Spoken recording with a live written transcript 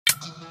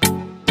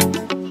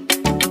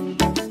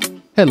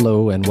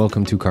Hello and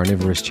welcome to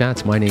Carnivorist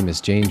Chats. My name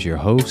is James, your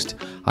host.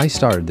 I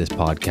started this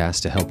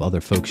podcast to help other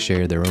folks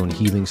share their own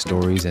healing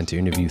stories and to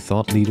interview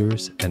thought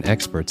leaders and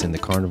experts in the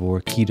carnivore,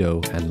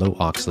 keto, and low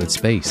oxalate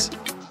space.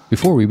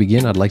 Before we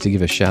begin, I'd like to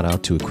give a shout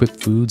out to Equip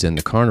Foods and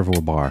the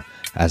Carnivore Bar.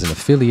 As an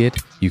affiliate,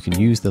 you can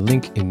use the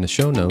link in the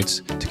show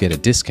notes to get a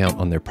discount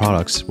on their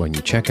products when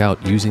you check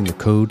out using the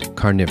code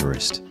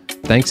Carnivorist.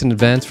 Thanks in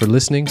advance for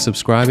listening,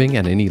 subscribing,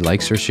 and any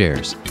likes or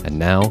shares. And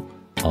now,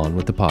 on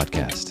with the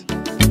podcast.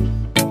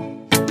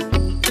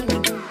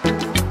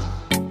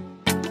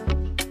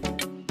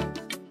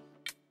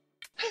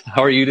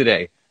 How are you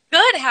today?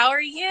 Good. How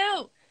are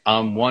you?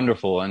 I'm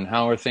wonderful. And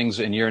how are things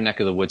in your neck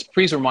of the woods?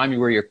 Please remind me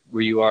where you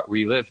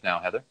live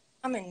now, Heather.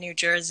 I'm in New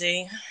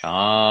Jersey.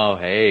 Oh,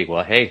 hey.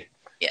 Well, hey.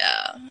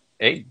 Yeah.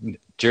 Hey,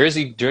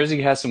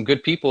 Jersey has some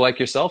good people like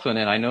yourself in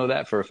it. I know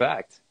that for a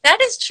fact. That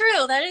is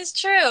true. That is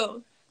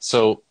true.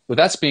 So with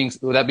that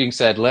being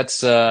said, let's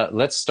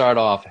start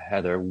off,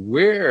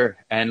 Heather.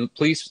 And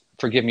please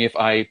forgive me if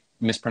I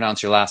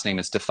mispronounce your last name.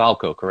 It's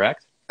Defalco,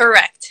 correct?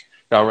 Correct.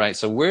 All right.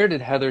 So where did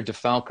Heather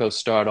Defalco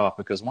start off?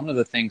 Because one of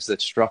the things that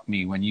struck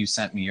me when you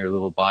sent me your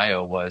little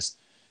bio was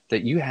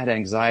that you had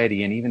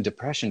anxiety and even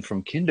depression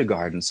from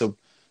kindergarten. So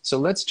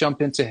let's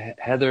jump into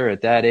Heather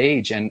at that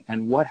age and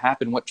what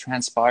happened, what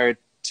transpired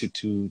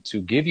to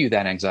give you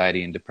that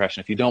anxiety and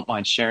depression, if you don't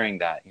mind sharing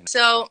that. You know.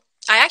 So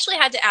I actually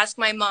had to ask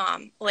my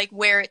mom, like,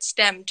 where it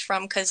stemmed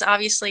from, because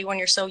obviously when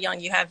you're so young,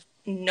 you have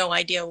no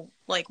idea,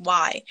 like,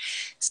 why.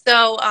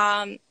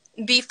 So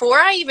before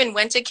I even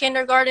went to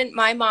kindergarten,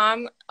 my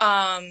mom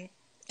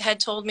had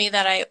told me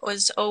that I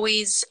was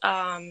always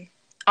on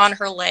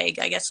her leg,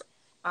 I guess,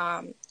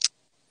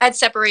 had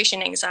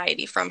separation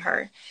anxiety from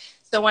her.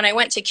 So when I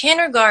went to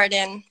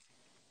kindergarten,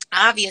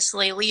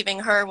 obviously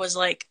leaving her was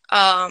like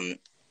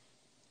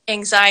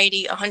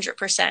anxiety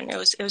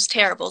 100%. It was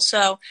terrible.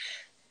 So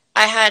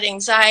I had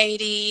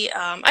anxiety.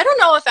 I don't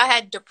know if I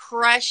had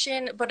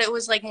depression, but it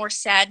was like more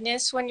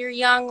sadness when you're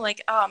young.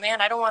 Like, oh man,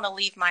 I don't want to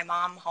leave my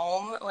mom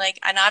home. Like,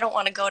 and I don't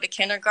want to go to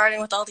kindergarten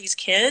with all these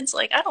kids.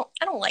 Like, I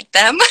don't like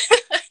them.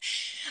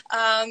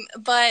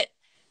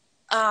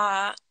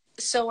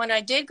 So when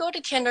I did go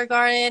to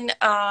kindergarten,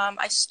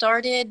 I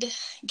started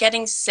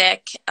getting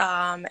sick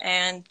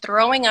and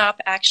throwing up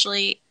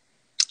actually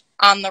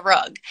on the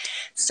rug.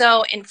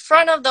 So in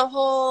front of the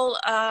whole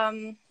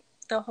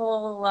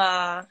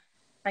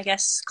I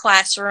guess,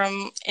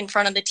 classroom, in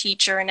front of the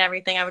teacher and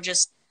everything, I would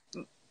just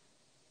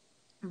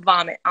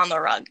vomit on the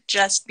rug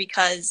just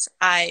because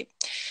I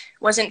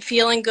wasn't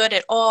feeling good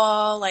at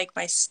all. Like,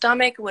 my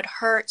stomach would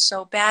hurt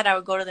so bad. I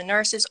would go to the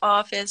nurse's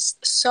office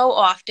so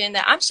often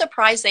that I'm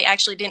surprised they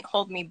actually didn't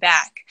hold me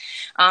back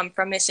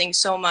from missing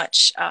so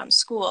much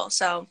school.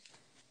 So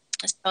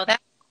that,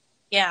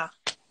 yeah.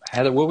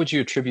 Heather, what would you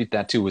attribute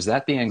that to? Was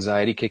that the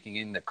anxiety kicking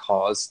in that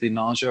caused the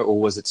nausea,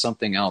 or was it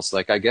something else?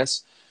 Like, I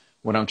guess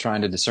what I'm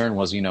trying to discern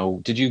was,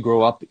 did you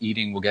grow up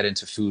eating? We'll get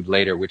into food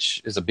later,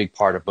 which is a big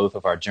part of both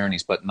of our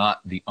journeys, but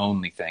not the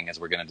only thing, as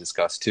we're going to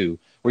discuss too.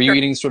 Were you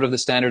eating sort of the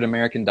standard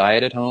American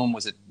diet at home?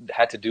 Was it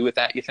had to do with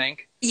that, you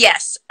think?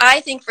 Yes, I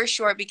think for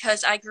sure,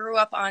 because I grew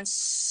up on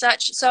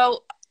such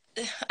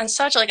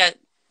like a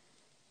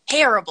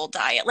terrible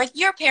diet. Like,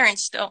 your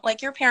parents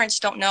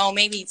don't know.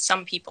 Maybe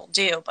some people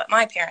do, but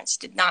my parents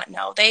did not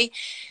know.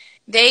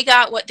 They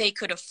got what they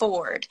could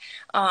afford.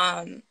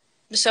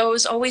 So it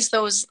was always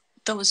those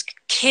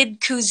kid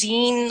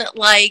cuisine,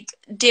 like,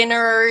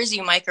 dinners.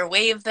 You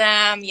microwave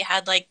them. You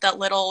had like that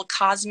little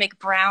cosmic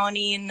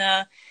brownie in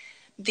the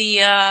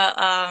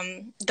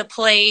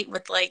plate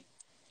with, like,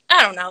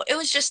 I don't know. It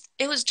was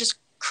just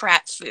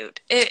crap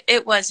food.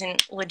 It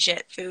wasn't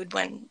legit food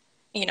when,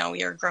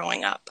 you're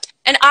growing up.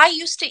 And I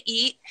used to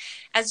eat,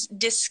 as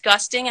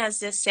disgusting as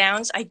this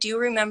sounds, I do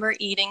remember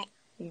eating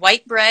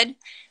white bread,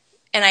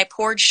 and I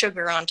poured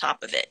sugar on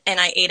top of it, and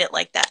I ate it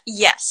like that.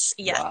 Yes.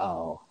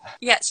 Wow.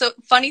 Yeah. So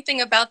funny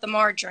thing about the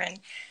margarine,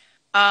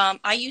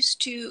 I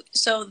used to,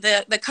 so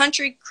the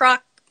country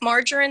crock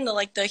margarine,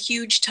 the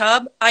huge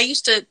tub, I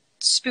used to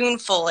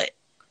spoonful it.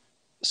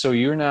 So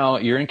you're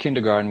in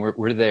kindergarten.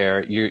 We're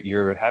there.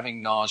 You're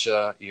having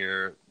nausea.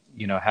 You're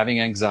having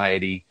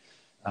anxiety.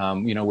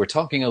 We're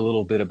talking a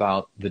little bit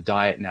about the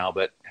diet now,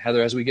 but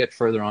Heather, as we get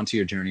further onto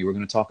your journey, we're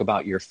going to talk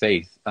about your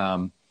faith.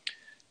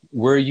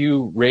 Were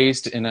you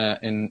raised in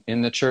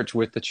the church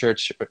with the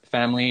church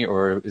family,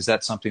 or is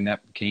that something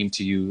that came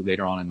to you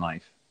later on in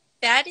life?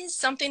 That is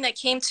something that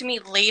came to me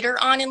later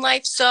on in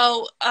life.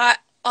 So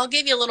I'll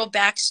give you a little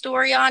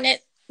backstory on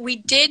it. We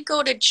did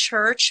go to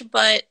church,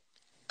 but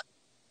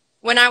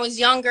when I was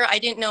younger, I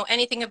didn't know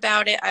anything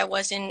about it. I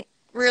wasn't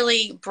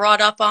really brought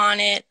up on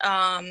it.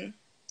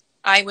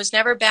 I was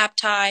never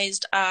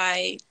baptized.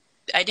 I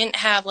didn't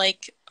have,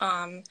 like,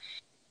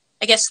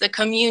 I guess, the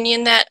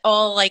communion that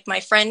all, like, my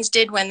friends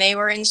did when they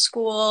were in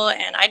school,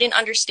 and I didn't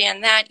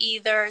understand that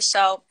either.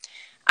 So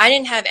I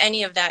didn't have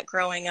any of that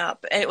growing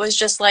up. It was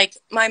just like,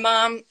 my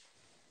mom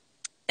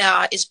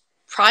is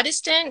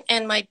Protestant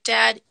and my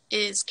dad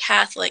is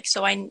Catholic,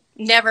 so I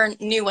never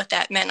knew what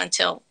that meant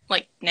until,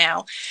 like,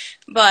 now.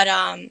 But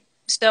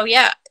so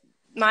yeah,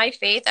 my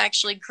faith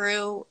actually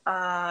grew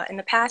in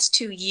the past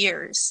 2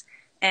 years,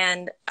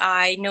 and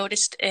I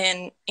noticed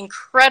an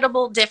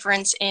incredible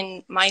difference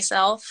in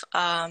myself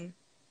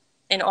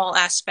in all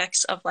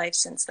aspects of life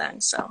since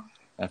then. So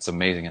That's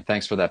amazing. And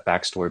thanks for that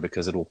backstory,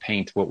 because it'll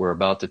paint what we're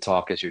about to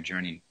talk as your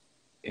journey,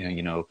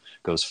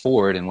 goes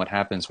forward, and what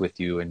happens with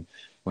you and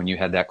when you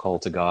had that call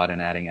to God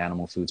and adding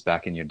animal foods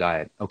back in your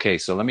diet. Okay,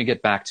 so let me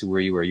get back to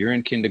where you were. You're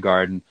in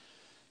kindergarten.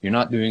 You're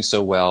not doing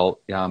so well.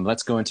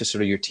 Let's go into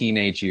sort of your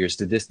teenage years.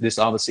 Did this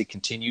obviously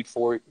continued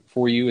for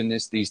you in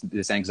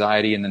this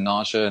anxiety and the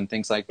nausea and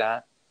things like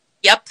that?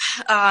 yep.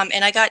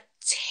 And I got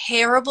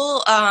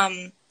terrible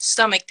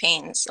stomach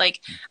pains.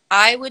 Like,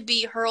 I would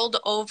be hurled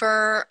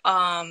over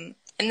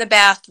in the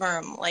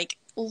bathroom, like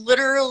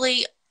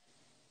literally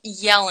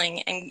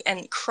yelling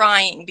and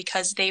crying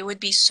because they would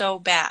be so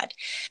bad.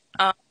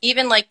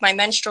 Even like my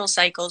menstrual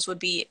cycles would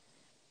be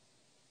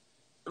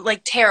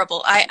like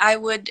terrible. I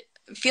would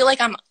feel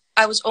like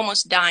I was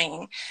almost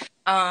dying.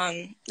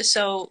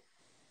 So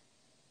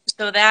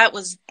that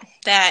was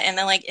that. And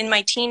then like in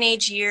my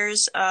teenage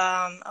years,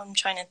 I'm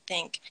trying to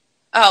think.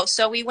 Oh,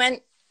 so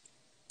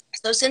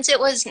since it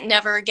was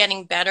never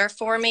getting better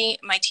for me,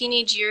 my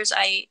teenage years,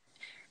 I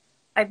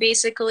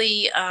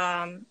basically,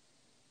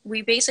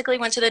 we basically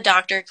went to the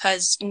doctor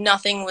because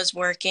nothing was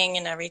working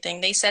and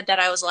everything. They said that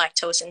I was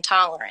lactose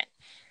intolerant.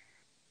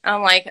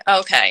 I'm like,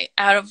 okay,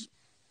 out of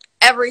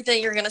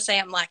everything you're going to say,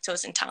 I'm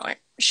lactose intolerant.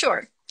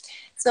 Sure.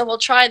 So we'll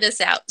try this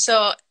out.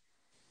 So,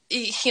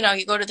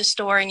 you go to the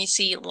store and you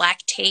see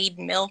lactate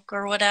milk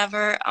or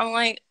whatever. I'm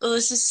like, oh,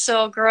 this is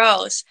so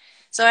gross.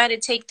 So I had to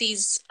take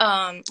these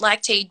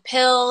lactate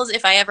pills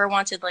if I ever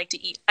wanted like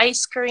to eat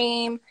ice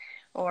cream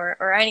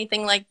or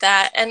anything like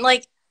that. And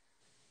like,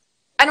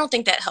 I don't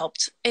think that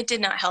helped. It did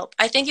not help.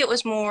 I think it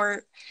was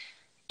more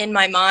in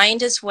my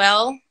mind as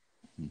well.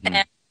 Mm-hmm.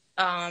 And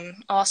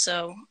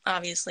also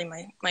obviously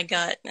my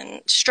gut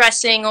and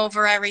stressing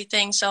over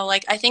everything. So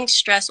like, I think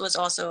stress was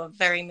also a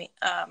very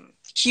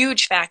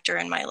huge factor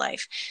in my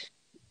life.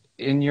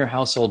 In your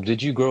household,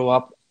 did you grow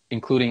up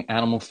including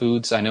animal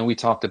foods? I know we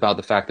talked about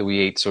the fact that we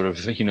ate sort of,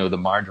 the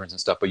margarines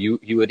and stuff, but you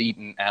had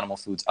eaten animal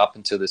foods up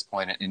until this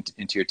point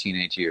into your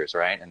teenage years,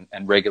 right?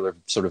 And regular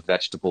sort of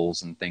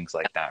vegetables and things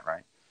like that,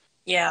 right?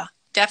 Yeah,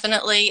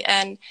 definitely.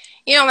 And,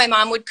 my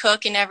mom would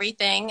cook and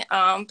everything.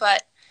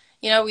 But,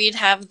 we'd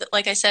have,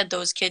 like I said,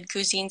 those kid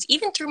cuisines.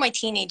 Even through my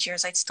teenage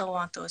years, I'd still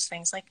want those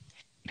things. Like,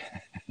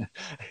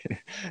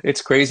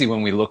 It's crazy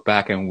when we look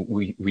back and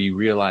we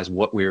realize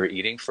what we were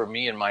eating. For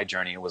me in my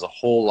journey, it was a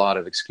whole lot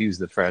of, excuse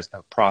the phrase,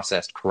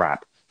 processed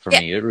crap for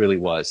me. It really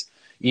was.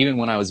 Even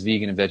when I was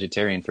vegan and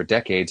vegetarian for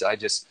decades,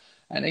 it's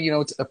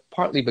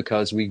partly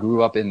because we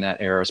grew up in that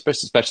era,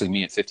 especially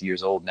me at 50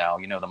 years old now.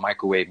 The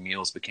microwave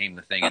meals became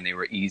the thing, and they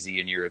were easy,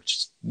 and you're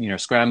just,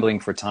 scrambling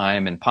for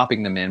time and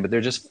popping them in, but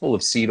they're just full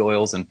of seed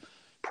oils and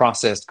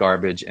processed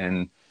garbage.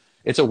 And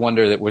it's a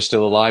wonder that we're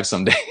still alive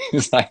some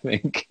days, I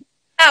think.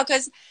 yeah,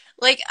 because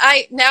like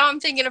now I'm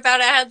thinking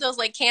about it, I had those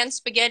like canned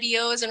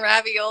SpaghettiOs and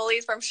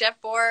raviolis from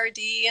Chef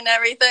Boyardee and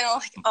everything. I'm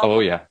like, Oh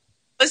yeah.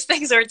 Those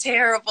things are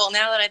terrible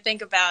now that I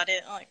think about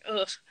it. I'm like,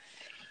 ugh.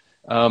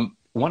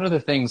 One of the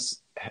things,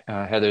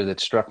 Heather,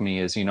 that struck me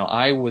is,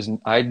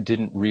 I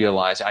didn't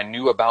realize, I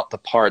knew about the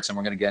parts, and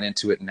we're going to get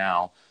into it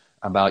now,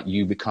 about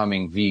you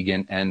becoming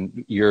vegan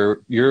and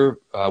your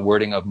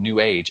wording of New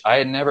Age. I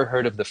had never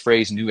heard of the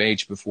phrase New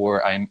Age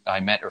before I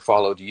met or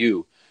followed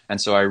you.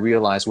 And so I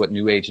realized what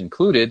New Age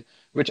included,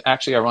 which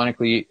actually,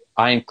 ironically,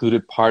 I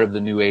included part of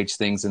the New Age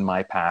things in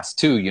my past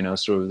too,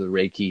 sort of the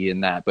Reiki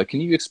and that. But can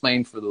you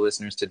explain for the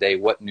listeners today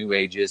what New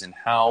Age is and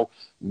how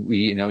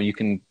you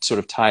can sort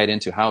of tie it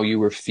into how you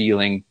were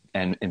feeling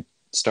and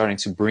starting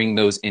to bring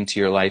those into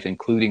your life,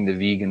 including the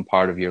vegan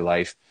part of your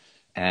life,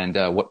 and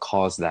what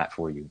caused that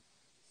for you?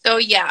 So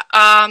yeah,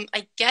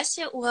 I guess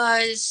it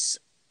was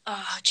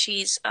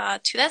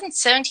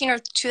 2017 or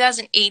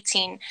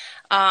 2018.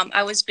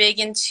 I was big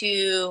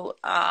into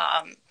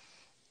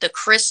the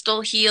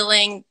crystal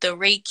healing, the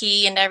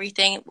Reiki and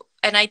everything.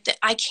 And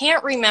I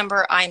can't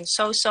remember. I'm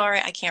so sorry.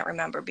 I can't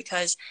remember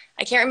because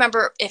I can't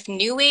remember if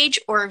New Age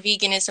or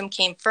veganism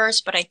came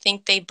first, but I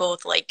think they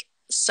both like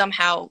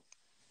somehow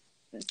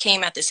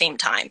came at the same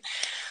time.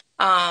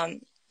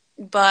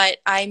 But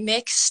I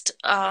mixed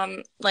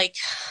like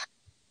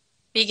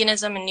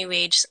veganism and New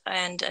Age.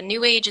 And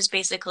New Age is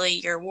basically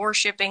you're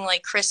worshiping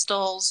like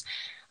crystals.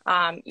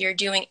 You're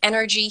doing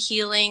energy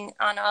healing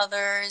on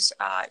others.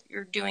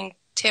 You're doing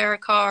tarot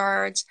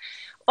cards,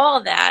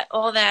 all that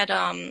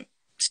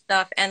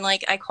stuff. And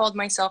like I called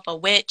myself a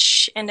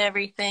witch and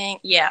everything.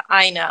 Yeah,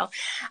 I know.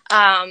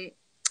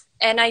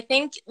 And I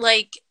think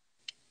like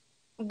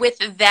with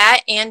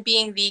that and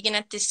being vegan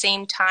at the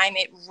same time,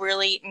 it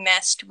really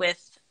messed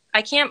with,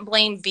 I can't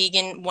blame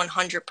vegan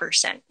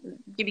 100%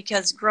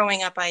 because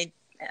growing up, I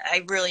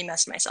really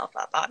messed myself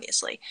up,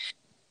 obviously.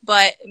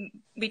 But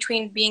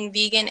between being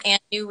vegan and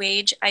New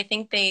Age, I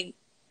think they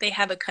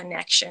have a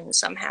connection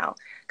somehow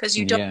because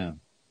you don't. Yeah.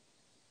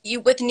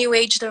 With New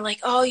Age, they're like,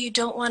 oh, you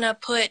don't want to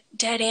put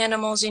dead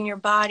animals in your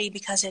body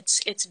because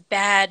it's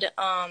bad.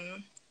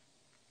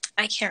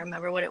 I can't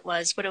remember what it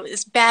was, but it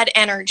was bad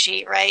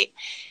energy, right?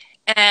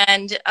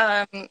 And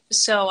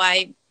so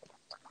I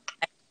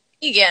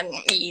vegan,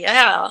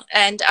 yeah.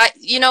 And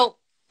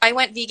I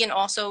went vegan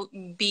also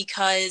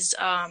because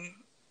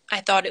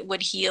I thought it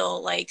would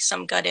heal like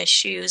some gut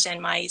issues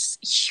and my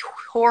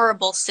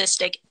horrible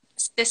cystic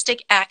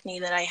acne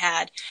that I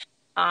had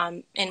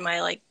in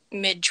my like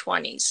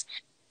mid-20s.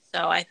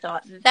 So I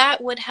thought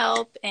that would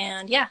help,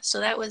 and yeah, so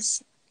that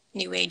was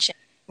New Age in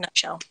a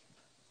nutshell.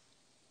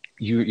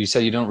 You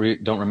said you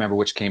don't remember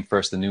which came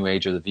first, the New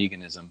Age or the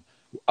veganism.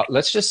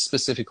 Let's just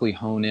specifically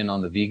hone in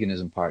on the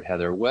veganism part,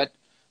 Heather.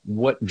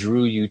 What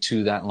drew you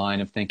to that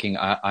line of thinking?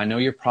 I know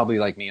you're probably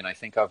like me, and I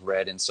think I've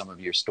read in some of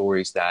your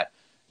stories that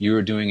you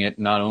were doing it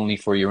not only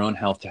for your own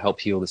health to help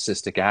heal the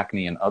cystic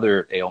acne and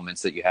other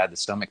ailments that you had, the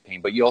stomach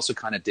pain, but you also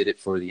kind of did it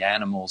for the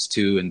animals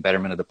too and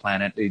betterment of the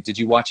planet. Did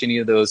you watch any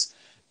of those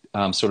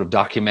sort of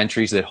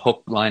documentaries that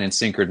hooked, line, and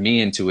sinkered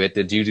me into it?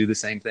 Did you do the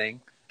same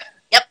thing?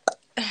 Yep.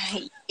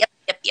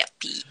 Yep.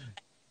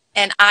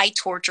 And I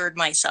tortured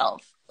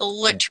myself,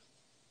 literally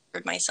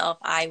tortured myself.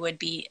 I would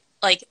be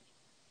like,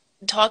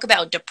 talk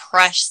about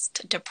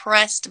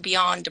depressed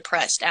beyond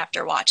depressed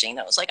after watching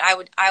those. Like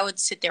I would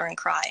sit there and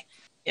cry.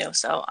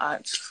 So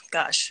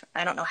gosh,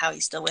 I don't know how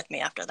he's still with me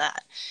after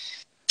that.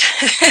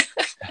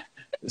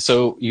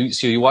 So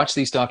you watch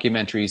these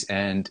documentaries,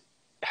 and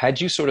had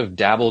you sort of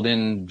dabbled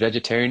in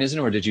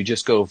vegetarianism, or did you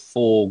just go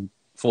full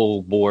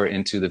bore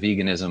into the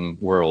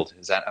veganism world?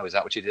 Was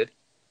that what you did?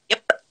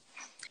 Yep.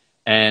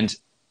 And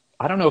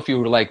I don't know if you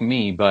were like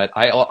me, but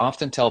I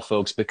often tell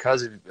folks,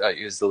 because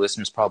as the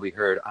listeners probably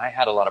heard, I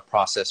had a lot of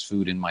processed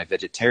food in my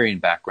vegetarian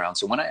background.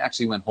 So when I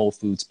actually went whole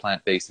foods,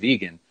 plant-based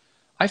vegan,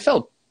 I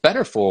felt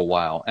better for a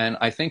while. And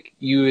I think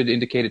you had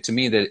indicated to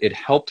me that it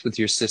helped with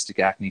your cystic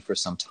acne for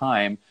some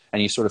time,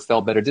 and you sort of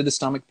felt better. Did the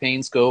stomach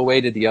pains go away?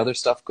 Did the other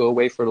stuff go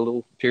away for a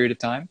little period of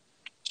time?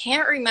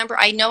 Can't remember.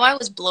 I know I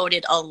was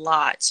bloated a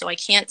lot, so I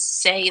can't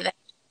say that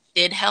it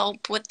did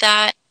help with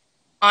that.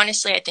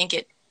 Honestly, I think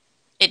it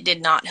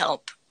did not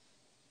help.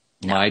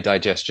 No. My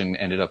digestion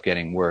ended up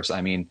getting worse.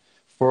 I mean,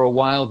 for a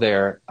while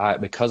there,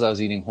 because I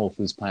was eating whole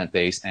foods,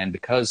 plant-based, and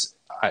because,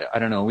 I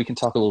don't know, we can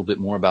talk a little bit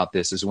more about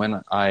this, is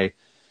when I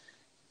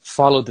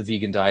followed the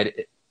vegan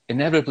diet.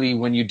 Inevitably,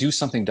 when you do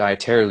something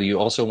dietarily, you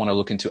also want to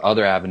look into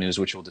other avenues,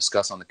 which we'll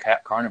discuss on the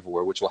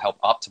carnivore, which will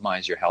help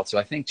optimize your health. So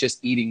I think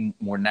just eating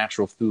more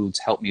natural foods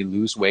helped me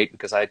lose weight,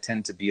 because I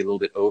tend to be a little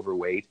bit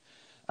overweight.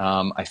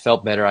 I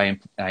felt better. I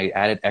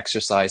added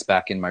exercise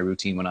back in my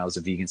routine when I was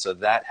a vegan, so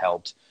that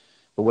helped.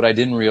 But what I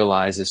didn't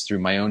realize is, through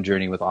my own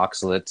journey with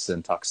oxalates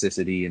and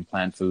toxicity and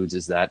plant foods,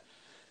 is that,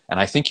 and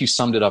I think you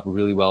summed it up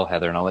really well,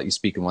 Heather, and I'll let you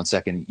speak in 1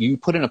 second. You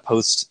put in a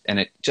post, and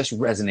it just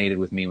resonated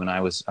with me when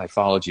I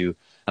followed you.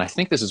 And I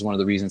think this is one of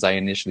the reasons I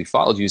initially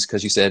followed you, is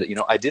because you said,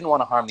 I didn't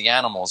want to harm the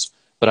animals,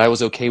 but I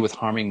was okay with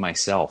harming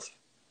myself.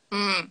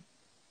 Mm.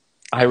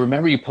 I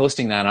remember you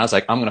posting that, and I was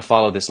like, I'm going to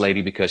follow this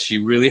lady because she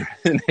really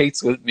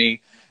resonates with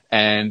me.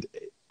 And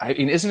I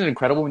mean, isn't it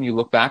incredible when you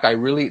look back?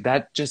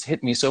 That just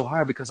hit me so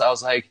hard, because I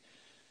was like,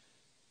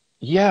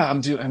 yeah, I'm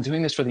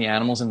doing this for the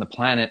animals and the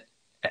planet.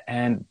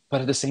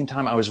 But at the same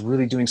time, I was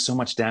really doing so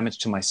much damage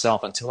to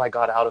myself. Until I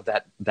got out of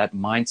that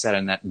mindset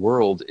and that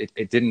world,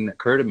 it didn't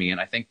occur to me.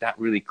 And I think that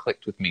really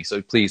clicked with me.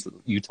 So please,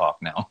 you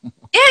talk now.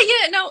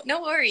 Yeah,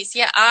 no worries.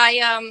 Yeah,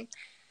 I,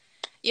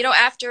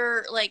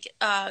 after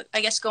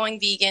I guess going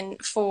vegan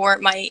for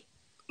my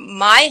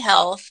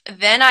health,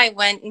 then I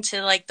went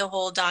into like the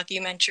whole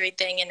documentary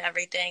thing and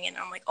everything. And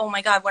I'm like, oh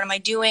my God, what am I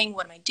doing?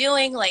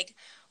 Like,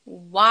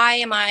 why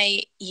am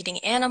I eating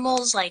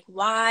animals? Like,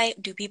 why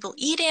do people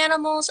eat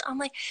animals? I'm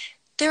like,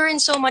 they're in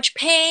so much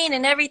pain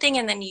and everything.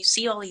 And then you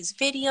see all these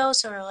videos,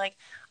 so you're like,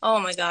 oh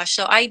my gosh.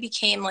 So I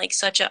became like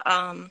such a,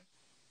 I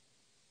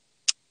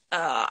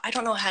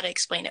don't know how to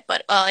explain it,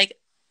 but like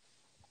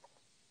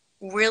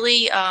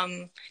really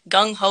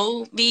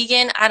gung-ho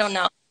vegan. I don't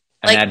know.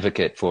 An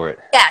advocate for it.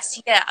 Yes.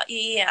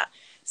 Yeah.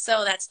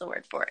 So that's the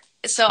word for it.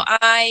 So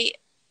I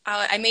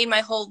made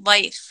my whole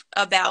life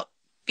about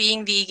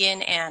being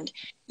vegan, and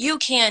you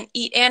can't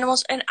eat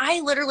animals. And I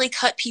literally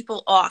cut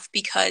people off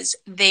because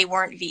they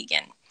weren't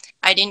vegan.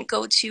 I didn't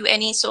go to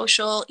any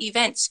social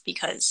events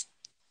because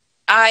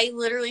I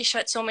literally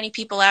shut so many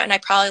people out, and I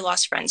probably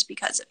lost friends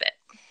because of it.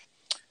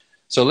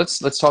 So let's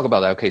talk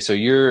about that. Okay, so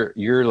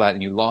you're Latin.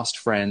 You lost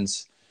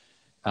friends.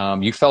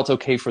 You felt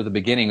okay for the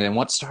beginning. Then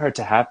what started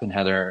to happen,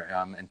 Heather?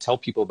 And tell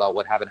people about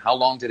what happened. How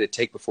long did it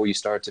take before you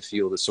started to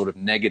feel the sort of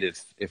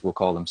negative, if we'll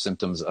call them,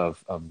 symptoms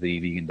of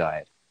the vegan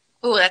diet?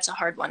 Oh, that's a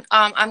hard one.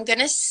 I'm going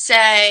to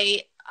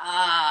say,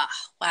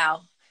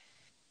 wow.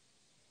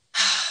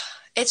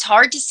 It's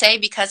hard to say,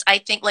 because I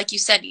think, like you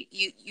said,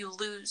 you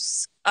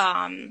lose,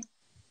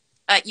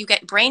 you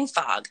get brain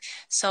fog.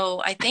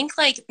 So I think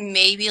like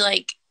maybe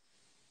like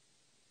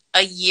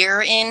a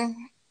year in,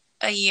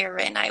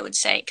 I would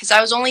say, because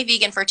I was only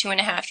vegan for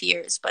 2.5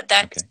 years, but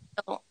that's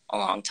still a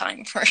long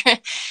time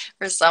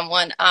for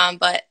someone.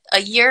 But a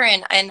year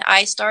in, and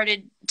I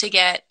started to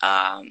get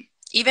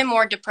even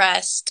more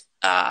depressed.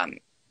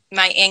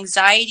 My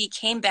anxiety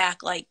came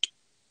back like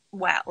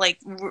wow, like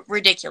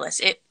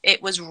ridiculous.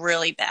 It was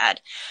really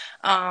bad.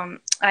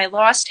 I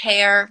lost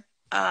hair.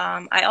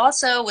 I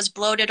also was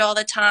bloated all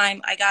the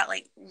time. I got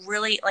like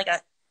really like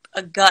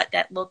a gut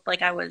that looked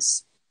like I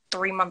was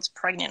 3 months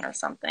pregnant or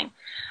something.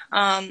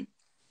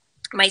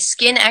 My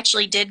skin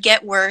actually did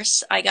get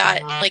worse. I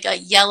got like a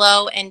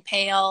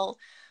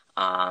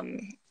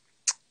um,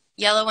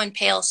 yellow and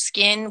pale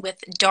skin with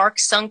dark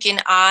sunken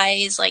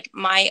eyes. Like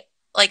my,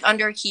 like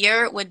under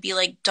here would be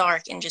like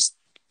dark and just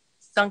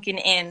sunken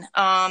in.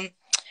 I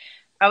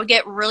would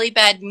get really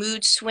bad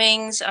mood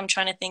swings. I'm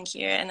trying to think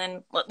here. And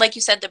then, like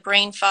you said, the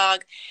brain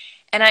fog.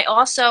 And I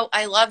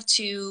love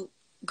to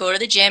go to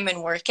the gym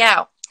and work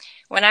out.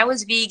 When I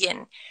was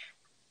vegan,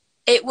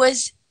 it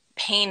was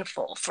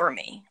painful for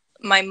me.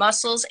 My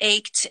muscles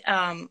ached,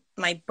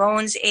 my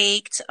bones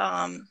ached.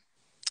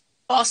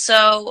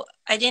 Also,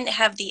 I didn't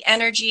have the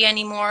energy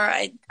anymore.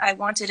 I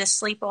wanted to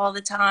sleep all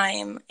the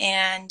time,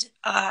 and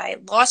I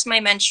lost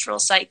my menstrual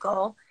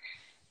cycle,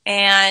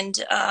 and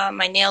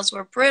my nails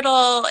were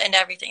brittle and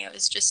everything. It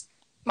was just,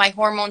 my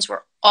hormones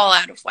were all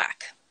out of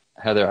whack.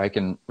 Heather, I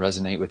can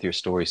resonate with your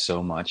story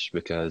so much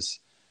because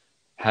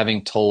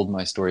having told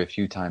my story a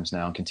few times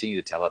now and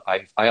continue to tell it,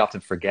 I often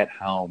forget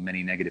how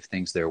many negative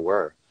things there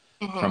were.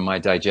 From my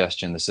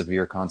digestion, the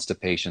severe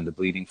constipation, the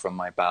bleeding from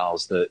my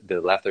bowels, the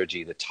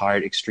lethargy, the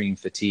tired, extreme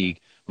fatigue,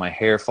 my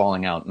hair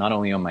falling out, not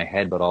only on my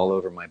head, but all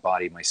over my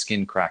body, my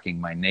skin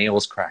cracking, my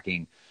nails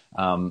cracking,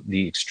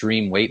 the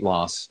extreme weight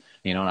loss,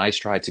 and I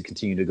tried to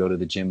continue to go to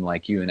the gym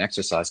like you and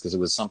exercise because it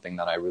was something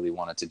that I really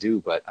wanted to do.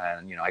 But,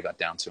 I got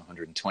down to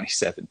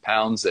 127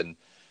 pounds, and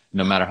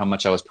no matter how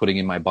much I was putting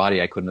in my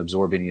body, I couldn't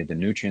absorb any of the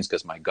nutrients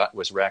because my gut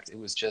was wrecked.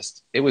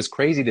 It was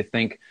crazy to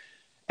think.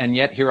 And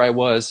yet here I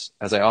was,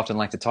 as I often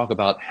like to talk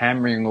about,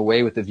 hammering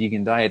away with the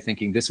vegan diet,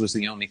 thinking this was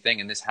the only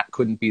thing and this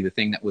couldn't be the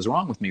thing that was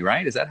wrong with me,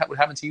 right? Is that what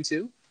happened to you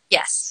too?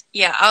 Yes.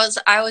 Yeah,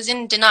 I was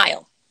in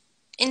denial.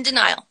 In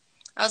denial.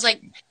 I was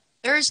like,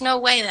 there is no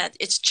way that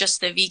it's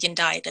just the vegan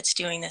diet that's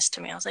doing this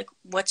to me. I was like,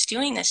 what's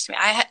doing this to me?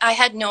 I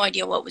had no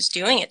idea what was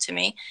doing it to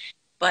me.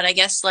 But I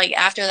guess like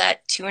after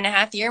that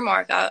 2.5 year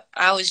mark,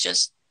 I was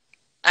just,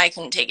 I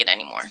couldn't take it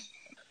anymore.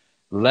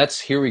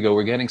 Here we go.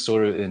 We're getting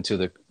sort of into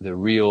the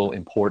real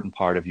important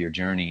part of your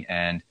journey,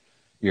 and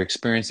you're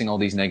experiencing all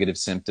these negative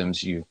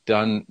symptoms. You've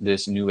done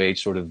this new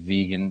age sort of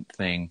vegan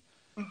thing.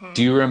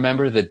 Do you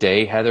remember the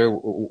day, Heather?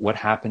 What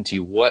happened to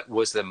you? What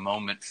was the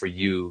moment for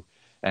you?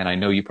 And I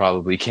know you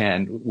probably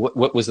can.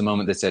 What was the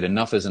moment that said,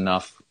 enough is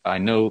enough? I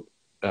know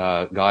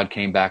God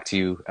came back to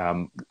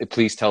you.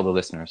 Please tell the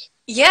listeners.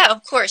 Yeah,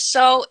 of course.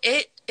 So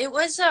it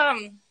was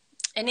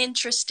an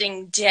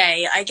interesting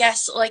day, I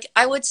guess. Like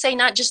I would say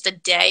not just a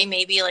day,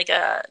 maybe like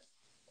a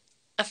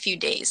few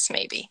days,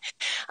 maybe.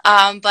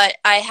 But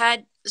I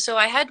had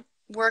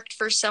worked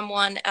for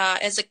someone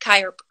as a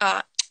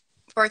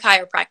for a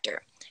chiropractor.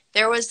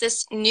 There was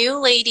this new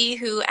lady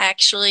who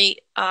actually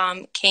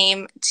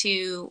came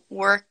to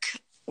work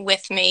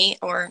with me,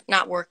 or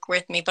not work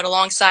with me, but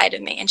alongside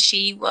of me. And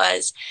she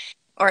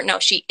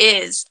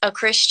is a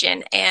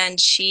Christian,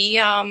 and she,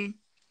 I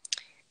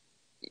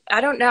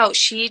don't know,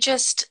 she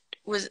just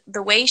was,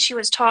 the way she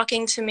was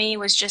talking to me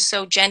was just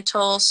so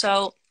gentle,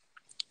 so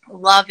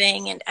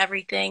loving and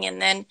everything.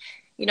 And then,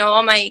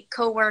 all my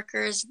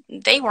coworkers,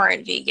 they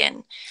weren't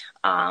vegan.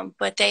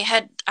 But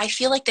I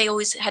feel like they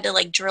always had to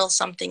like drill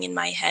something in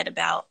my head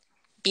about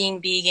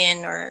being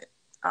vegan or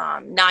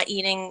not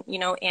eating,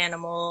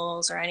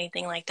 animals or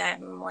anything like that.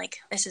 And I'm like,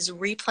 this is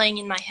replaying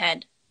in my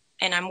head,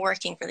 and I'm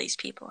working for these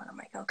people. And I'm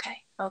like,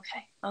 okay.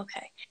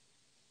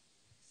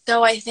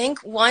 So I think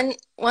one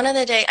of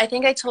the day, I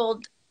think I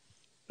told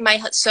I'm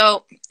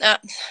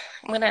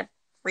going to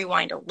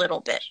rewind a little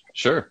bit.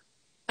 Sure.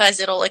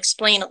 Because it'll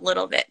explain a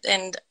little bit.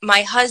 And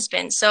my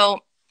husband, so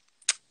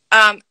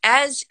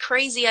as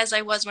crazy as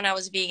I was when I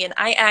was vegan,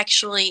 I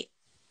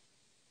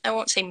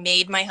won't say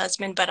made my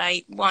husband, but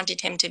I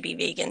wanted him to be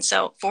vegan.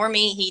 So for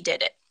me, he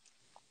did it.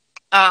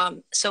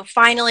 So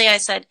finally I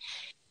said,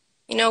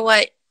 you know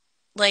what,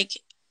 like,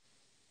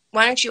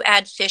 why don't you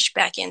add fish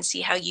back in,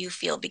 see how you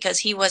feel? Because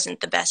he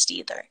wasn't the best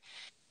either.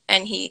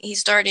 And he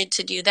started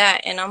to do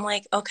that. And I'm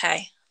like,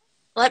 okay,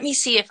 let me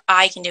see if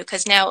I can do it.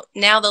 Because now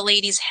the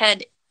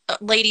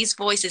lady's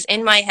voice is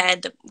in my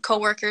head. The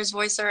coworker's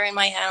voice are in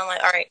my head. I'm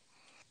like, all right,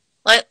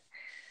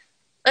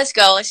 let's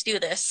go. Let's do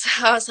this.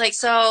 I was like,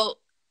 so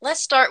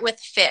let's start with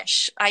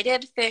fish. I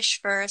did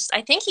fish first.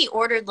 I think he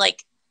ordered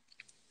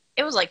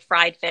it was like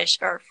fried fish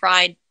or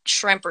fried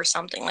shrimp or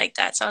something like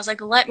that. So I was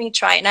like, let me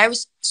try it. And I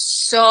was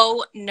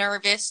so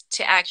nervous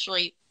to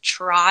actually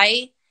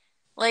try,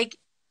 like,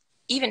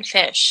 even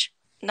fish,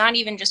 not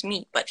even just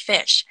meat, but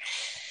fish.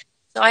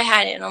 So I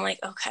had it, and I'm like,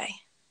 okay,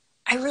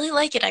 I really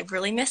like it. I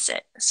really miss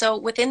it. So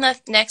within the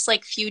next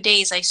few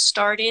days, I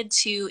started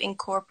to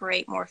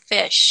incorporate more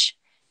fish.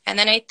 And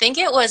then I think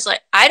it was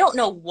I don't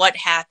know what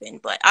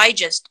happened, but I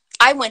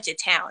went to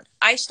town.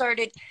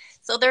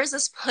 So there's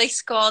this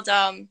place called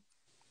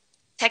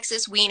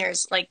Texas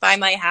Wieners, by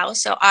my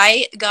house. So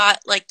I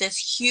got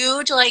this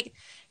huge,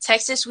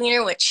 Texas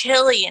wiener with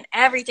chili and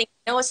everything.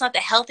 I know it's not the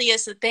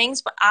healthiest of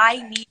things, but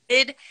I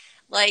needed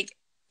like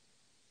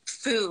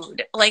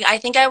food. Like I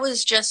think I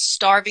was just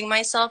starving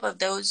myself of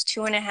those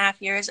 2.5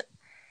 years.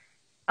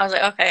 I was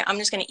like, okay, I'm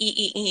just gonna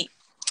eat.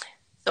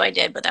 So I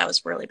did, but that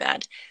was really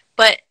bad.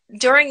 But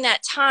during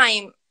that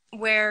time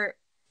where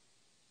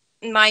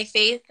my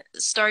faith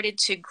started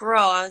to grow,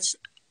 I was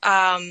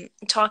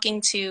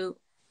talking to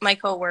my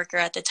coworker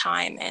at the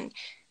time, and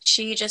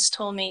she just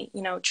told me,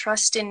 you know,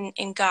 trust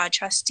in God,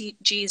 trust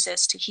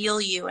Jesus to heal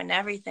you and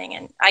everything.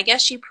 And I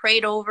guess she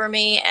prayed over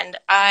me, and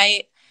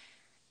I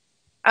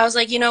was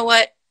like, you know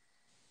what?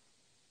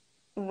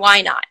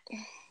 Why not?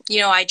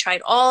 You know, I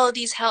tried all of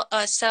these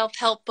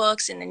self-help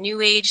books and the New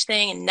Age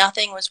thing, and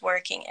nothing was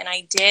working. And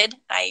I did.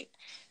 I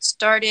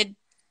started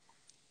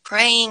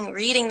praying,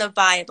 reading the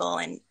Bible,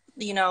 and,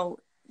 you know,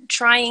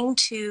 trying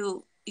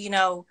to, you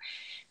know,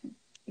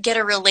 get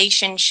a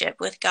relationship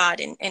with God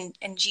and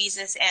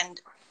Jesus.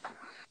 And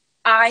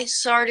I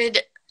started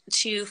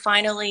to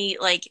finally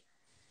like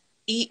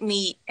eat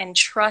meat and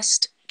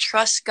trust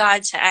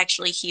God to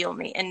actually heal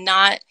me, and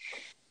not,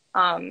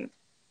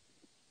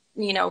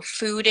 you know,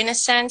 food in a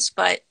sense,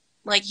 but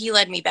like he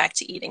led me back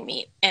to eating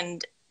meat,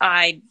 and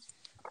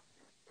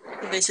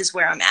this is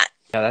where I'm at.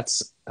 Yeah,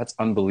 that's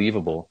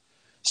unbelievable.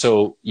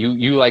 So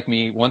you like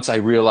me, once I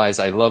realized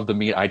I love the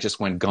meat, I just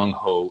went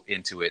gung-ho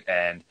into it.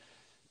 And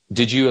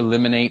did you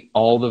eliminate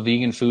all the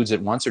vegan foods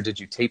at once, or did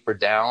you taper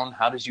down?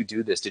 How did you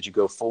do this? Did you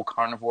go full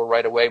carnivore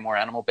right away, more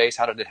animal-based?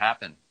 How did it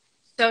happen?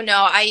 So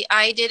no,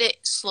 I did it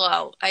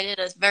slow. I did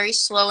a very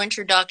slow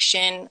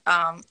introduction,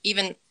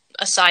 even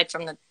aside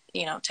from the,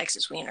 you know,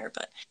 Texas wiener,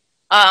 but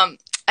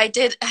I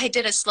did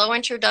a slow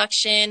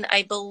introduction.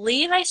 I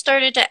believe I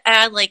started to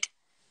add like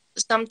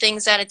some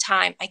things at a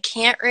time. I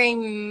can't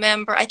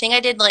remember. I think I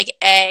did like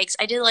eggs.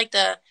 I did like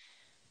the,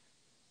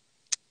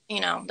 you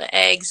know, the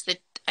eggs,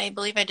 I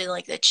believe I did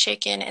like the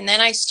chicken, and then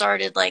I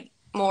started like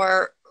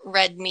more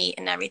red meat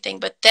and everything.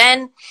 But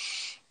then,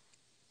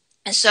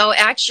 so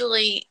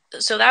actually,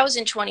 so that was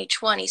in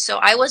 2020. So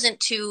I wasn't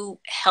too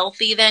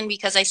healthy then,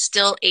 because I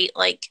still ate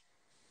like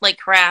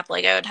crap.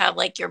 Like I would have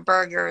like your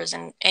burgers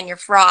and your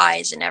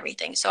fries and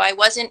everything. So I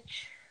wasn't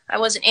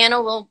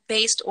animal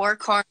based or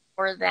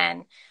carnivore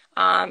then.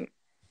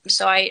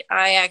 So I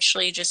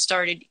actually just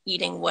started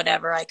eating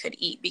whatever I could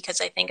eat,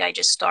 because I think I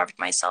just starved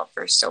myself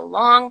for so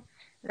long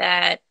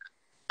that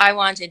I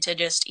wanted to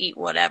just eat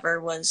whatever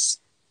was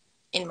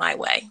in my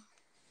way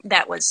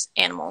that was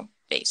animal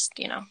based,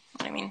 you know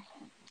what I mean?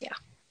 Yeah.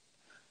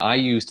 I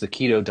used the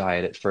keto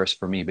diet at first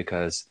for me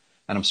because,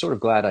 and I'm sort of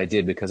glad I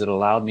did, because it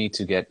allowed me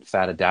to get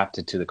fat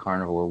adapted to the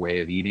carnivore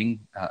way of eating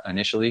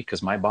initially,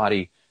 because my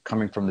body,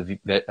 coming from the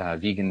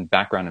vegan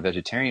background and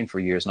vegetarian for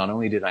years, not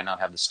only did I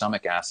not have the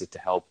stomach acid to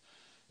help,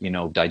 you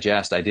know,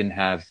 digest, I didn't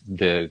have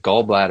the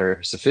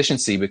gallbladder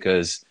sufficiency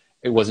because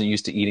it wasn't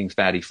used to eating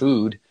fatty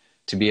food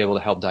to be able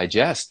to help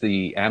digest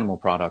the animal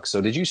products. So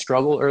did you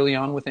struggle early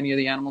on with any of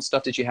the animal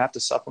stuff? Did you have to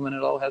supplement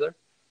at all, Heather?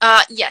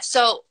 Yeah.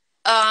 So,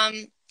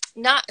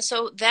 not,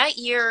 so that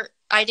year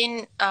I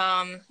didn't,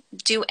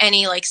 do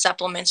any like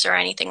supplements or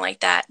anything like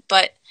that.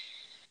 But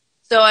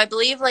so I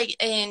believe like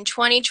in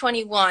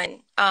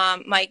 2021,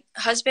 my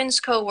husband's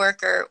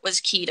coworker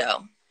was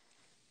keto,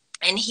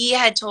 and he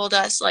had told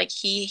us like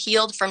he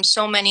healed from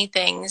so many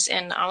things.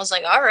 And I was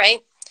like, all right.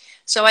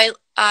 So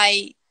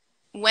I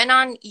went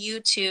on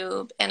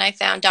YouTube and I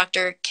found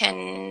Dr.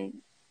 Ken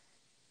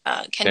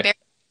Berry.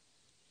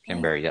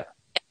 Ken Berry, yeah.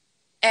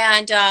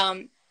 And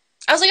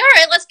I was like,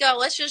 all right, let's go.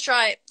 Let's just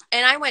try it.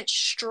 And I went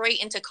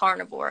straight into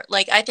carnivore.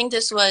 Like, I think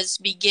this was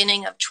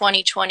beginning of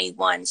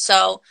 2021.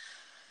 So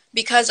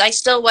because I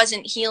still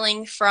wasn't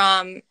healing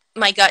from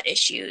my gut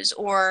issues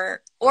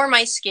or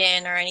my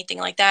skin or anything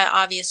like that,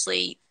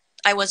 obviously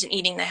I wasn't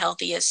eating the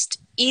healthiest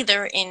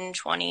either in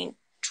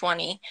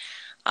 2020,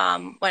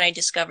 when I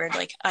discovered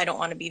like I don't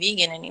want to be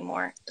vegan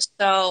anymore.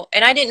 So,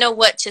 and I didn't know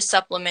what to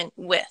supplement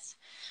with.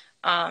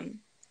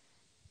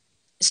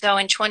 So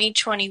in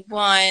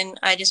 2021,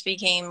 I just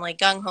became like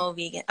gung-ho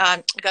vegan,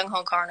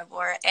 gung-ho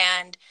carnivore.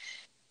 And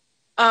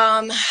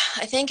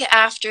I think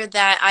after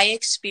that, I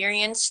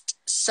experienced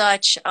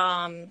such,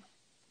 I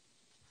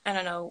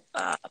don't know,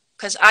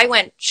 because I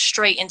went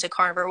straight into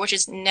carnivore, which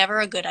is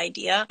never a good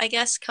idea, I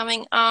guess,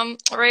 coming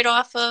right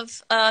off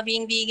of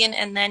being vegan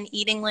and then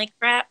eating like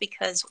crap,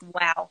 because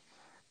wow,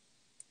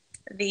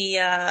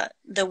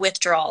 the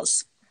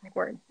withdrawals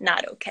were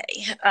not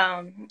okay.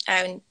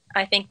 And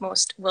I think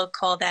most will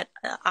call that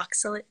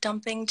oxalate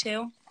dumping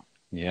too.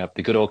 Yep,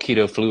 the good old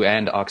keto flu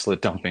and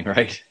oxalate dumping,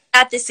 right?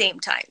 At the same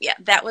time, yeah,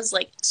 that was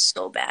like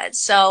so bad.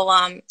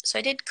 So so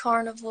I did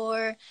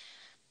carnivore,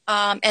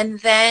 and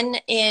then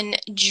in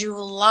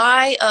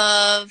July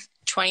of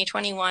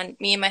 2021,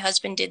 me and my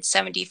husband did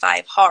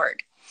 75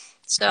 hard.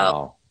 So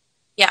Wow.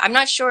 yeah, I'm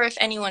not sure if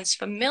anyone's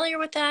familiar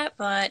with that,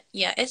 but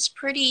yeah, it's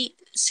pretty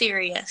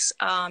serious.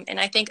 And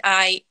I think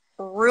I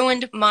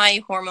ruined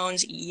my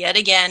hormones yet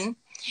again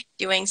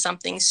doing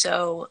something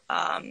so,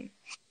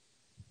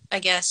 I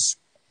guess,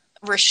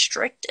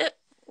 restrict,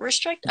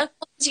 because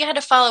you had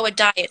to follow a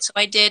diet. So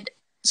I did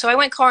so I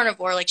went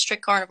carnivore, like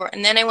strict carnivore,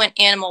 and then I went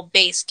animal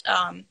based,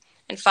 and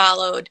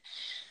followed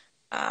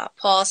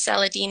Paul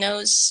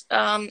Saladino's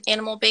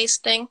animal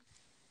based thing.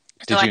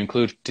 So Did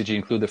you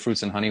include the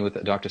fruits and honey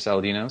with Dr.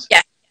 Saladino's?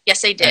 yeah,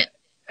 yes, I did.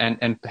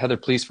 And Heather,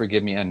 please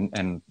forgive me,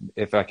 and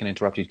if I can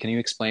interrupt you, can you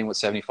explain what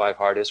 75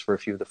 hard is for a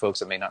few of the folks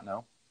that may not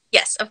know?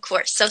 Yes, of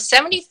course. So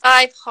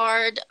 75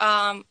 hard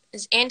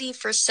is Andy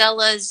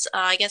Frisella's,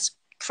 I guess,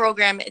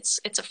 program. It's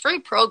a free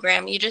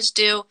program. You just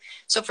do,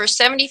 so for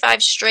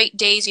 75 straight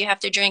days, you have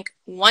to drink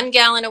 1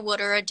 gallon of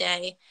water a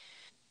day.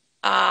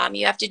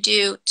 You have to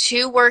do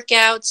 2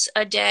 workouts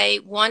a day,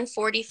 both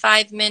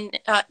 45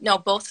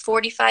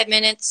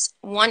 minutes,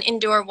 1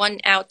 indoor, 1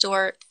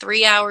 outdoor,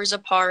 3 hours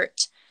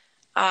apart.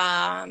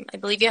 I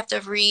believe you have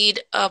to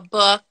read a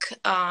book,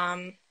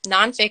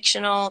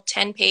 non-fictional,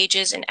 10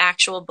 pages, an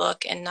actual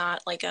book, and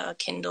not like a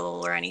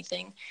Kindle or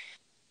anything.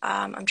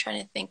 I'm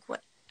trying to think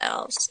what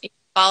else. You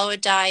follow a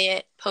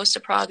diet, post a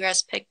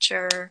progress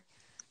picture,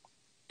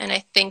 and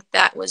I think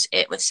that was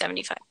it with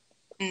 75.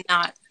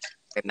 Not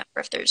remember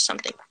if there's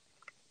something.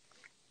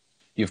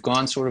 You've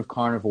gone sort of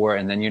carnivore,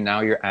 and then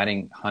you're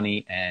adding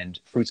honey and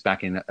fruits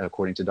back in,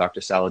 according to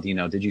Dr.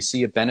 Saladino. Did you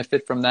see a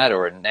benefit from that,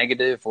 or a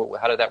negative?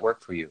 How did that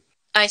work for you?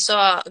 I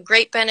saw a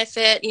great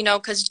benefit,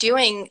 because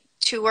doing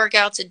 2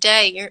 workouts a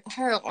day, you're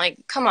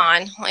like, come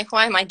on, like,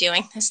 why am I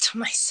doing this to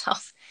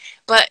myself?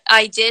 But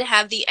I did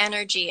have the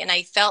energy, and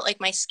I felt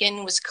like my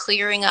skin was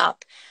clearing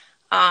up.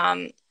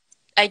 I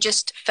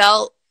just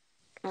felt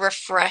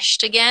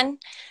refreshed again.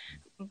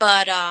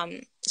 But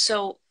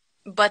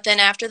but then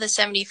after the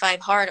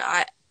 75 hard,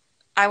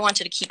 I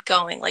wanted to keep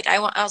going. Like I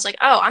was like,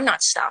 oh, I'm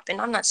not stopping.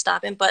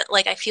 But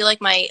like I feel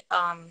like my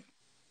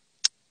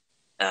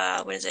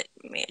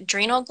my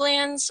adrenal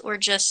glands were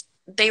just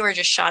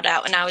shot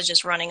out, and I was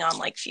just running on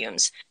like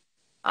fumes.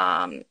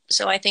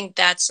 So I think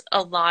that's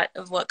a lot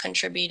of what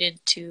contributed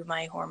to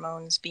my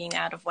hormones being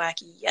out of whack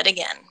yet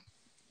again.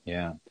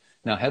 Yeah.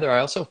 Now, Heather, I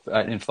also,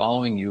 in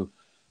following you,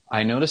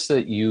 I noticed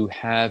that you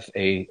have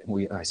I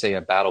say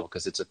a battle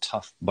because it's a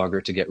tough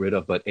bugger to get rid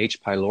of, but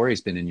H.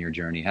 pylori's been in your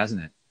journey,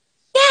 hasn't it?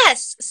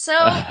 Yes. So,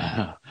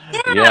 yeah.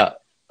 Yeah.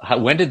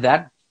 When did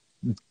that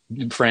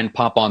friend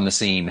pop on the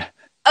scene?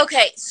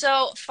 Okay.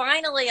 So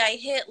finally I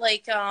hit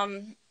like,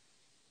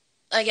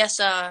 I guess,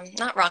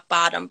 not rock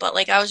bottom, but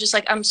like, I was just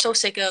like, I'm so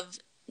sick of,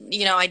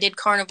 I did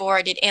carnivore,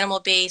 I did animal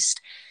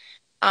based.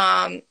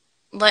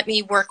 Let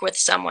me work with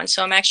someone.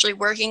 So I'm actually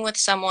working with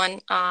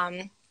someone,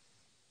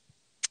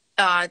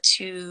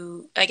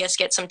 to, I guess,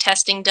 get some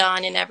testing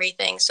done and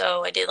everything.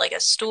 So I did like a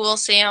stool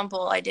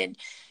sample, I did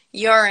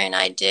urine,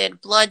 I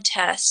did blood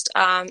test,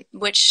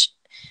 which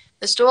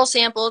the stool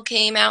sample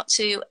came out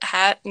to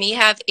me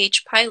having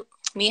H.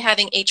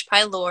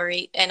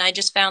 pylori, and I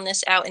just found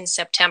this out in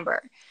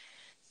September.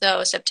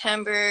 So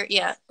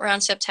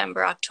around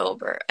September,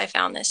 October, I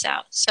found this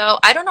out. So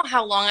I don't know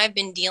how long I've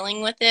been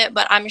dealing with it,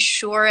 but I'm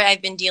sure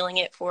I've been dealing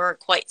it for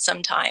quite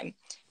some time,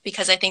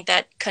 because I think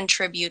that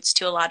contributes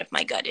to a lot of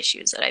my gut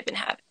issues that I've been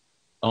having.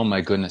 Oh my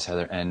goodness,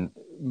 Heather. And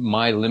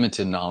my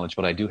limited knowledge,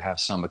 but I do have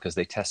some because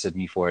they tested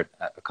me for it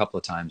a couple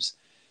of times,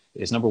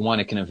 is number one,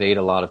 it can evade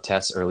a lot of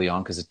tests early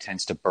on because it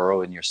tends to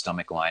burrow in your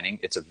stomach lining.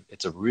 It's a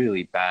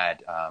really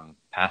bad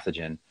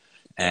pathogen.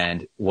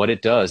 And what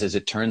it does is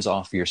it turns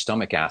off your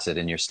stomach acid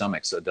in your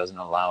stomach, so it doesn't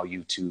allow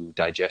you to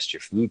digest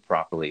your food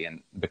properly.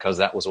 And because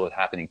that was what was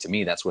happening to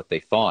me, that's what they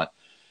thought.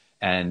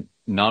 And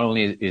not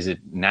only is it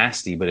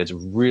nasty, but it's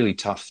really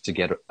tough to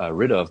get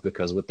rid of,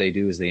 because what they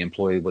do is they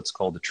employ what's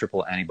called the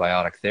triple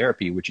antibiotic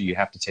therapy, which you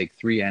have to take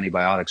 3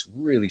 antibiotics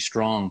really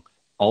strong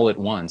all at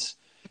once.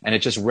 And it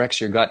just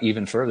wrecks your gut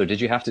even further. Did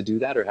you have to do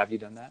that, or have you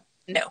done that?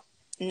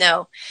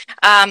 No.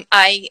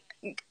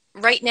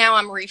 Right now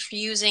I'm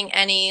refusing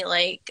any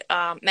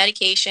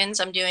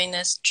medications. I'm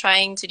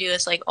trying to do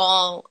this like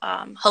all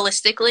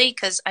holistically,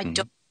 because I don't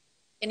take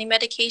any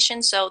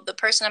medication. So the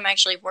person I'm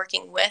actually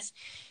working with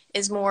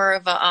is more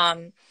of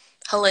a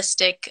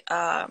holistic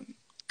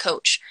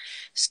coach.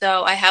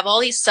 So I have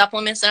all these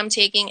supplements that I'm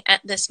taking at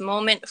this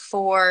moment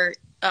for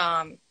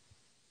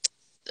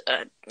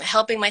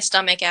helping my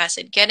stomach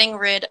acid, getting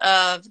rid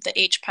of the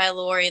H.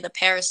 pylori, the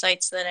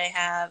parasites that I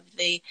have,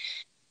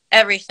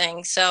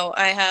 everything. So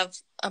I have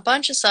a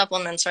bunch of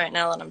supplements right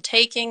now that I'm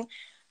taking,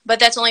 but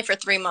that's only for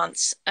 3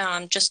 months,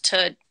 just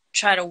to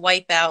try to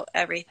wipe out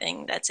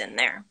everything that's in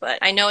there. But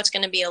I know it's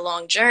going to be a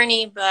long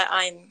journey, but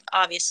I'm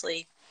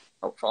obviously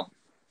hopeful.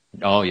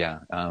 Oh, yeah.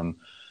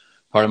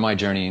 Part of my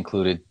journey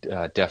included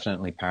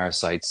definitely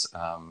parasites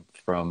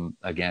from,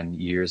 again,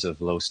 years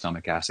of low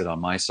stomach acid on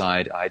my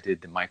side. I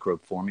did the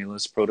microbe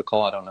formulas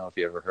protocol. I don't know if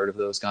you ever heard of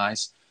those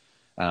guys.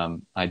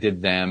 I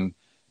did them,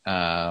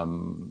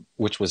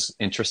 which was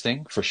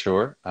interesting for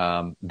sure.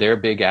 They're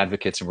big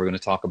advocates, and we're going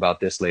to talk about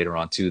this later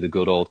on too, the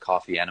good old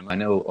coffee enema. I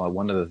know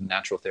one of the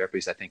natural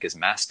therapies, I think, is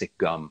mastic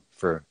gum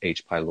for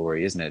H.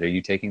 pylori, isn't it? Are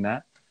you taking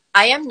that?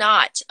 I am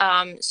not.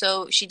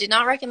 So she did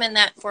not recommend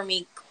that for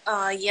me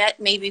yet,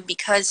 maybe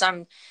because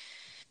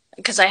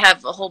I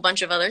have a whole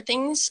bunch of other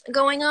things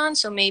going on.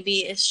 So maybe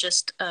it's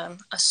just a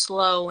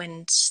slow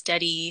and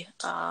steady,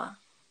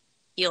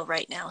 heal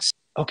right now.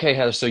 Okay,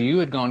 Heather, so you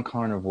had gone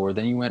carnivore,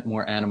 then you went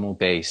more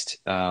animal-based,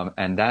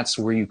 and that's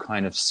where you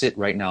kind of sit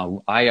right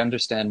now. I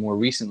understand more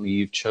recently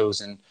you've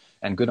chosen,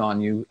 and good on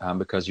you,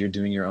 because you're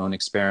doing your own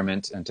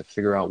experiment and to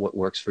figure out what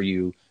works for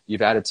you.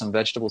 You've added some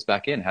vegetables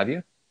back in, have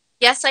you?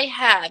 Yes, I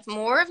have.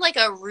 More of like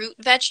a root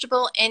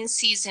vegetable in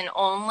season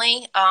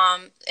only.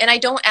 And I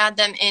don't add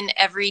them in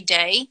every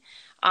day.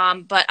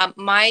 But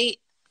my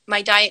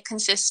diet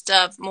consists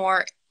of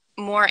more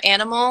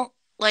animal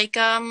like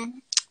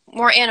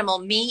more animal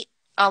meat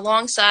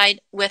alongside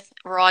with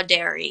raw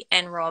dairy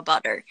and raw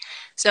butter.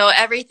 So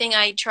everything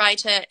I try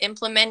to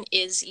implement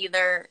is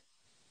either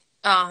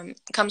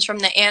comes from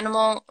the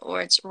animal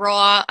or it's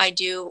raw. I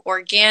do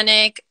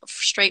organic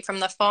straight from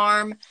the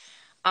farm,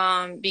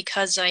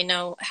 because I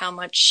know how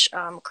much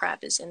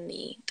crap is in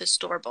the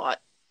store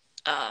bought.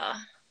 Uh,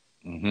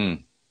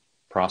 Mm-hmm.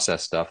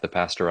 Processed stuff, the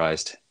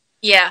pasteurized.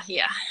 yeah,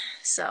 yeah.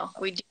 So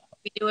we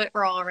do it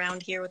raw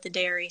around here with the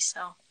dairy.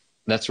 So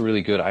That's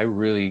really good.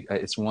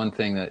 It's one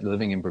thing that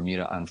living in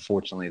Bermuda,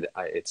 unfortunately,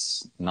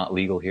 it's not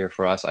legal here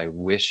for us. I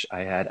wish I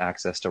had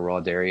access to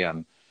raw dairy.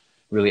 I'm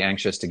really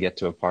anxious to get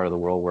to a part of the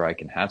world where I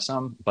can have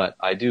some, but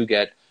I do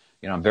get,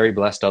 I'm very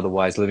blessed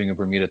otherwise living in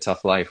Bermuda,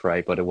 tough life,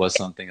 right? But it was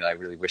something that I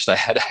really wished I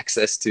had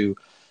access to.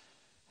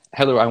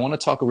 Heather, I want to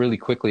talk really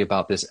quickly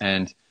about this.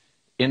 And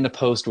in the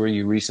post where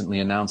you recently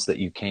announced that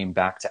you came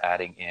back to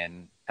adding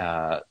in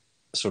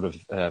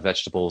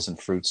vegetables and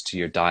fruits to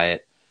your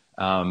diet,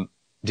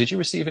 did you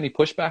receive any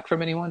pushback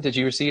from anyone? Did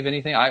you receive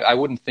anything? I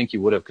wouldn't think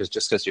you would have,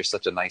 because you're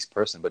such a nice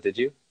person, but did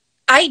you?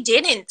 I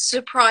didn't.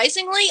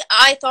 Surprisingly,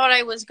 I thought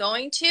I was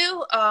going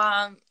to.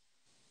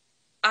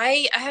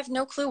 I have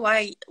no clue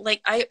why.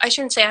 Like I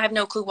shouldn't say I have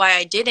no clue why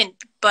I didn't,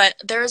 but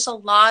there's a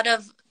lot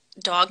of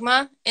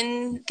dogma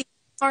in the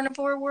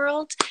carnivore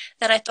world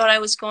that I thought I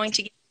was going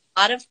to get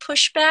a lot of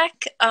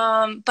pushback.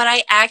 But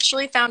I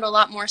actually found a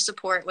lot more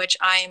support, which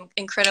I'm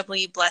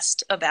incredibly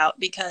blessed about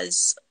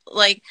because,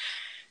 like,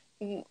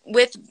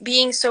 with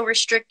being so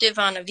restrictive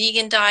on a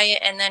vegan diet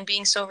and then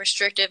being so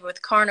restrictive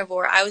with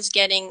carnivore, I was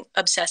getting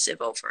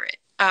obsessive over it.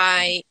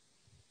 I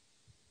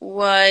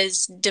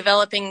was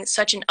developing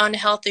such an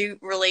unhealthy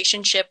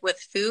relationship with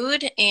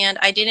food, and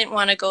I didn't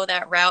want to go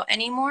that route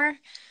anymore.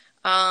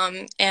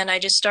 And I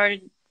just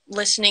started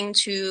listening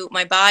to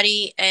my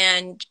body,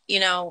 and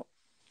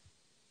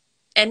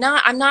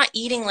I'm not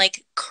eating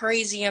like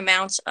crazy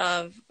amounts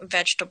of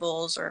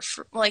vegetables or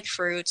like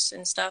fruits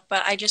and stuff,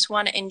 but I just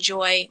want to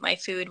enjoy my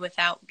food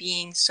without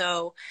being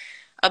so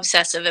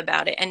obsessive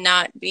about it and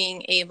not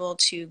being able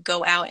to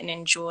go out and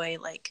enjoy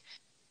like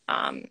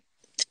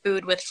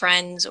food with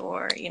friends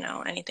or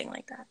anything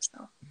like that.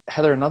 So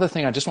Heather, another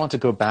thing I just want to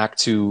go back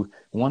to,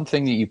 one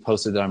thing that you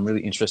posted that I'm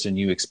really interested in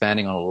you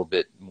expanding on a little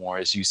bit more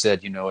is you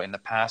said, in the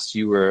past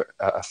you were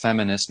a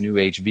feminist, new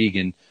age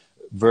vegan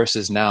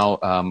versus now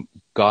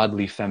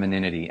godly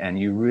femininity. And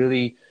you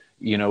really,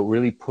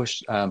 really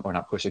push, or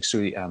not push,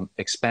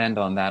 expand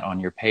on that on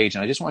your page.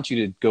 And I just want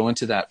you to go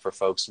into that for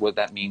folks, what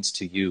that means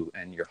to you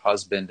and your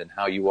husband and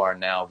how you are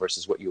now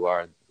versus what you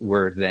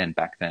were then,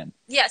 back then.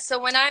 Yeah, so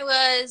when I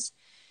was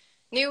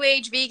new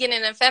age vegan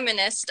and a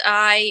feminist,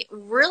 I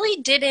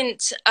really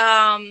didn't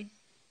well,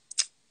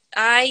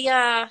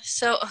 how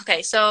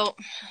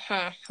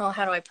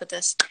do I put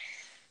this?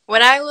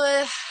 When I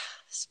was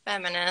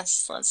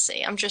feminist, let's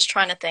see, I'm just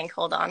trying to think,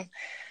 hold on.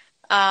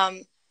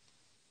 I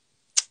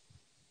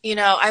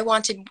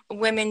wanted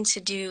women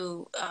to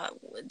to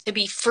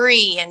be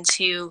free and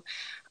to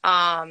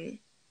why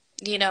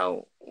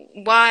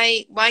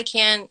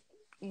can't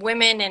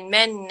women and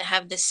men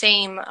have the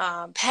same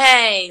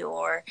pay,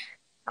 or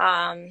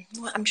I'm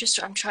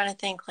trying to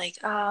think, like,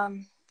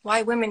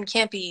 why women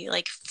can't be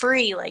like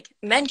free, like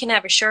men can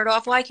have a shirt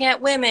off, why can't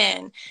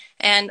women?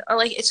 And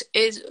like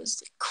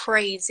it's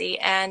crazy.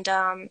 And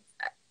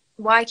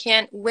why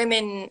can't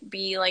women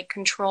be like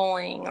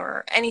controlling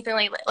or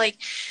anything like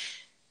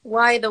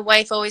why the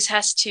wife always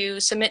has to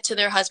submit to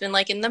their husband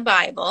like in the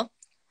Bible.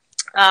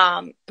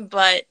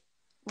 But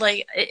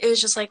like it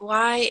was just like,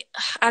 why?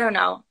 I don't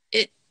know.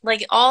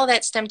 Like all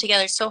that stemmed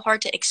together. It's so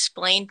hard to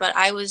explain, but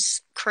I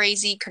was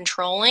crazy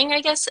controlling,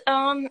 I guess,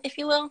 if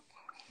you will.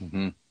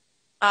 Mm-hmm.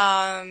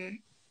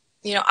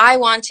 I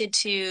wanted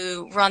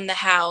to run the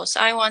house.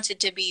 I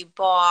wanted to be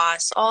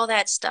boss, all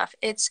that stuff.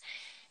 It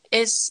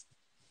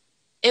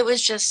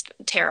was just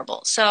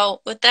terrible.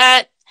 So with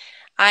that,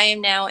 I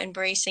am now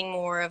embracing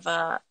more of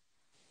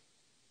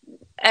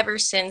ever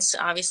since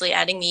obviously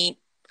adding meat,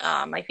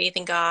 my faith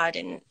in God,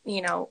 and,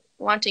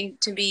 wanting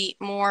to be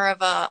more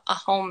of a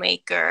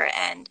homemaker,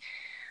 and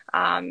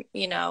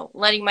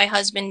letting my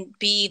husband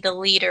be the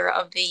leader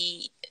of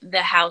the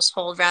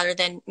household rather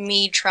than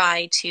me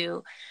try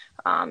to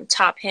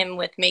top him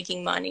with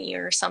making money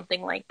or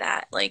something like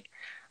that. Like,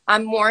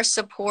 I'm more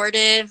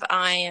supportive.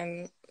 I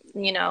am,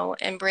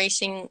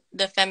 embracing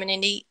the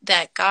femininity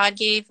that God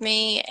gave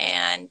me,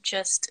 and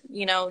just,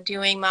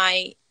 doing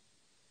my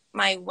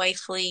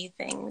wifely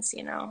things.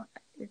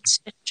 It's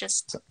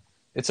just,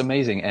 it's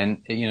amazing.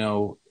 And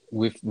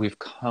we've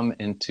come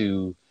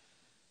into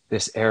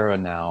this era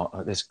now,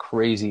 this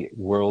crazy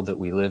world that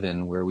we live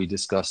in, where we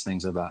discuss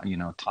things about, you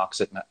know,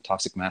 toxic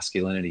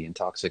masculinity and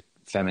toxic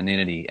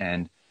femininity,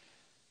 and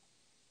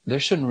there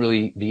shouldn't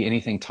really be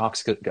anything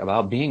toxic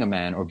about being a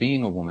man or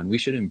being a woman. We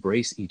should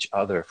embrace each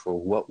other for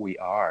what we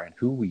are and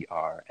who we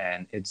are.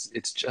 And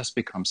it's just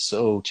become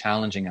so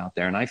challenging out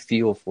there. And I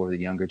feel for the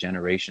younger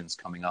generations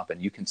coming up,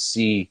 and you can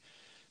see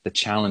the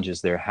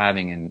challenges they're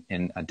having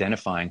in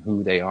identifying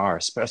who they are,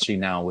 especially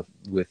now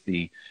with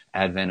the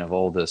advent of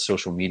all the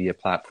social media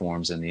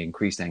platforms and the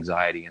increased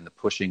anxiety and the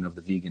pushing of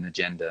the vegan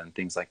agenda and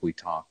things like we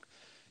talk.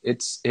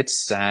 It's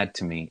sad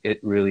to me.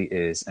 It really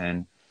is.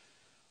 And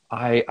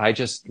I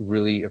just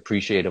really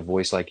appreciate a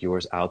voice like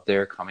yours out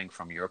there coming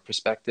from your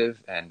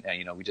perspective. And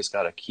you know, we just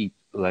got to keep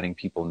letting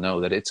people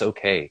know that it's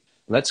okay.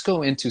 Let's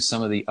go into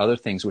some of the other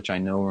things which I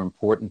know are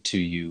important to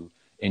you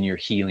in your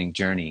healing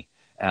journey.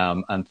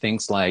 And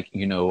things like,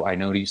 you know, I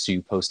noticed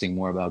you posting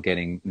more about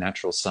getting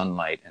natural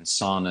sunlight and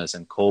saunas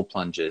and cold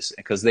plunges,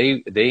 because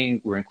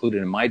they were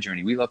included in my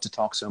journey. We love to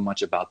talk so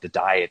much about the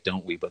diet,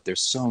 don't we? But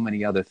there's so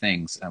many other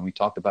things. And we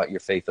talked about your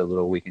faith a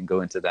little. We can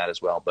go into that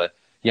as well. But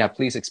yeah,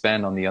 please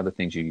expand on the other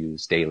things you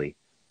use daily.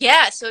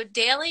 Yeah, so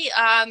daily,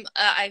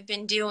 I've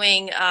been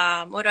doing,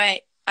 I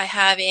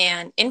have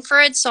an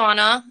infrared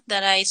sauna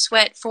that I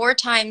sweat 4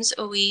 times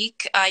a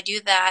week. I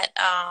do that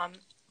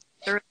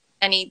through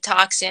any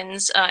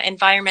toxins,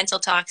 environmental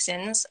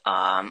toxins.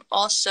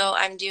 Also,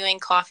 I'm doing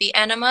coffee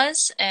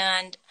enemas,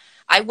 and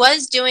I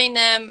was doing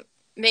them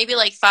maybe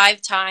like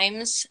 5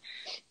 times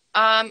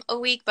a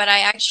week, but I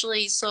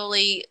actually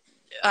slowly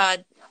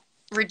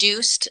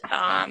reduced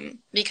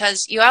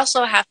because you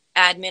also have to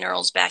add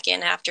minerals back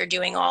in after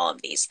doing all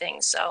of these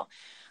things. So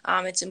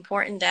it's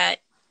important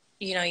that,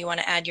 you know, you want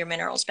to add your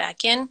minerals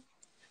back in.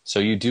 So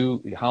you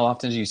do, how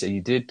often do you say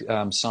you did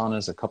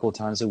saunas a couple of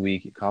times a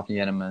week, coffee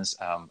enemas,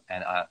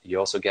 and you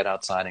also get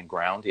outside and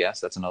ground? Yes,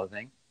 that's another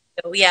thing.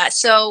 So, yeah.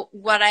 So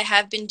what I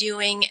have been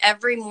doing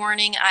every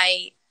morning,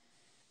 I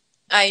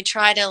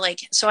try to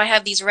so I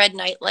have these red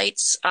night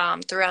lights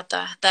throughout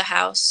the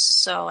house,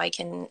 so I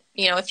can,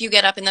 you know, if you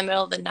get up in the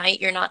middle of the night,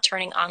 you're not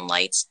turning on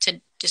lights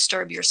to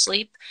disturb your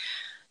sleep.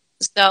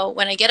 So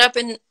when I get up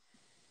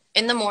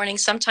in the morning,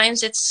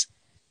 sometimes it's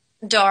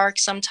dark,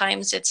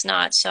 sometimes it's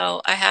not.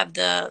 So I have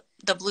the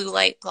blue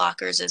light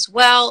blockers as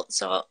well.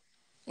 So,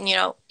 you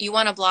know, you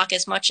want to block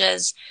as much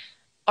as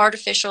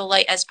artificial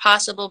light as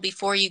possible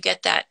before you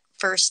get that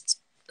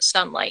first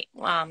sunlight,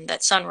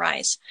 that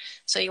sunrise.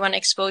 So you want to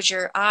expose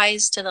your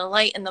eyes to the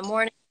light in the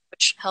morning,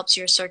 which helps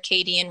your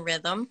circadian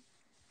rhythm.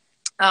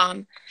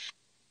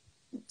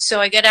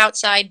 So I get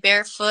outside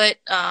barefoot.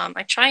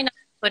 I try not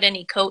to put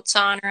any coats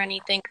on or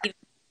anything, even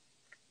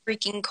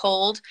freaking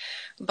cold,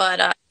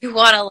 but you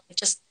want to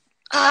just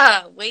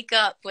wake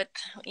up with,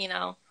 you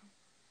know,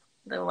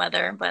 the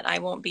weather, but I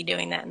won't be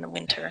doing that in the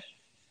winter.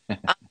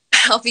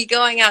 I'll be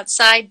going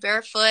outside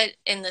barefoot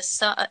in the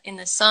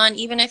sun.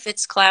 Even if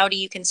it's cloudy,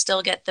 you can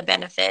still get the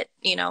benefit,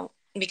 you know,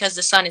 because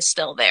the sun is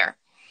still there.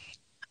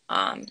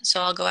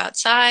 So I'll go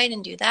outside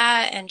and do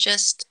that,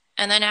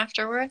 and then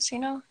afterwards, you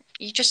know,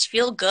 you just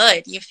feel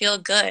good. You feel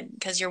good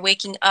because you're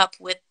waking up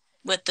with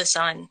the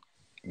sun.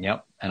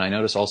 Yep. And I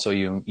notice also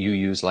you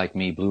use, like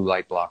me, blue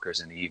light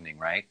blockers in the evening,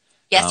 right?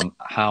 Yes.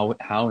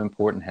 How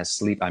important has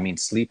sleep? I mean,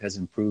 sleep has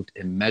improved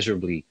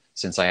immeasurably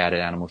since I added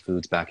animal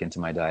foods back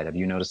into my diet. Have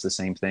you noticed the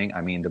same thing?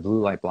 I mean, the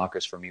blue light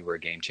blockers for me were a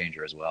game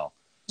changer as well.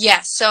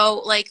 Yeah.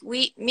 So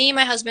me and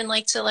my husband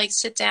like to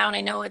sit down.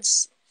 I know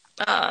it's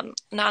not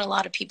a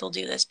lot of people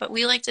do this, but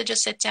we like to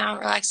just sit down,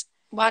 relax,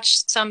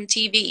 watch some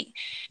TV.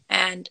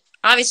 And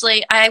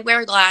obviously I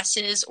wear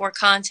glasses or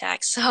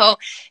contacts, so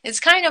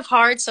it's kind of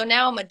hard. So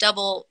now I'm a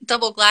double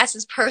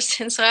glasses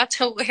person. So I have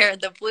to wear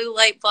the blue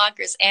light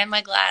blockers and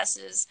my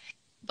glasses,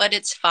 but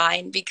it's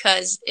fine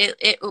because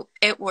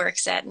it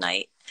works at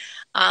night.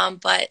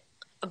 But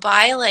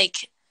by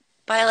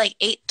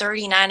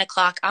 8:30, 9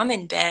 o'clock, I'm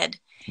in bed.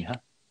 Yeah.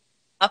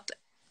 Up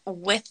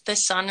with the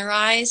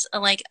sunrise.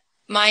 Like,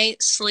 my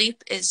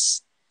sleep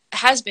has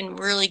been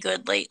really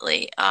good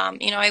lately.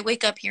 You know, I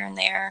wake up here and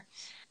there,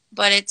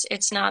 but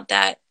it's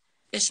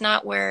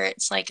not where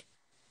it's like,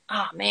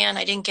 oh man,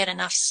 I didn't get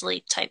enough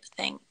sleep type of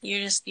thing.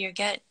 You're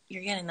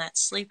getting that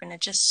sleep, and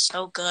it's just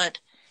so good.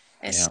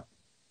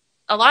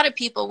 A lot of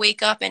people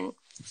wake up and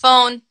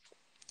phone,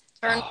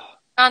 turn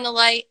on the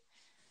light.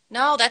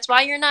 No, that's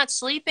why you're not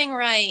sleeping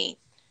right.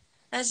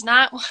 That's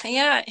not,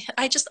 yeah,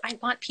 I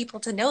want people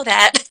to know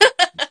that.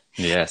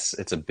 Yes,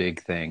 it's a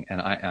big thing.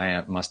 And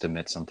I must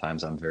admit,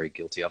 sometimes I'm very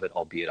guilty of it,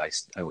 albeit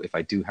if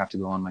I do have to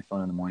go on my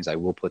phone in the mornings, I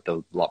will put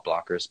the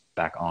blockers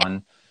back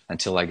on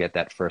until I get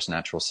that first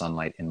natural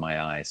sunlight in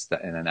my eyes.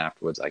 And then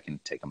afterwards, I can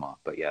take them off.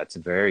 But yeah, it's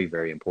very,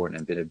 very important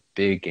and been a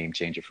big game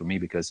changer for me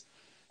because,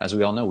 as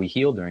we all know, we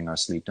heal during our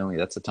sleep, don't we?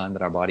 That's the time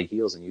that our body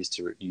heals and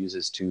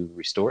uses to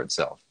restore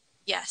itself.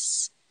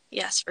 Yes,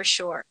 for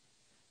sure.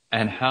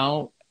 And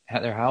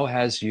Heather, how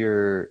has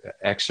your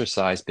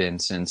exercise been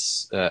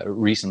since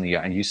recently?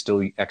 And you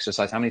still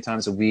exercise? How many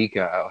times a week?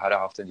 How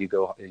often do you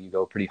go? You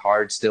go pretty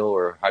hard still,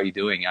 or how are you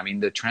doing? I mean,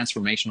 the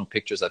transformational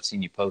pictures I've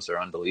seen you post are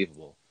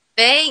unbelievable.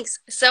 Thanks.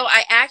 So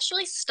I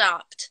actually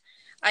stopped.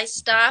 I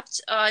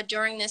stopped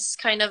during this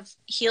kind of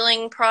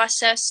healing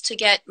process to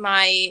get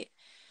my,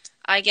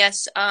 I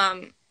guess,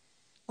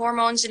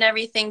 hormones and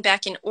everything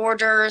back in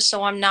order.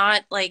 So I'm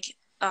not like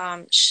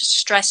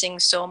stressing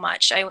so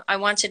much. I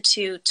wanted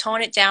to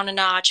tone it down a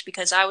notch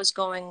because I was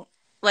going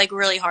like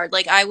really hard.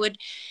 Like I would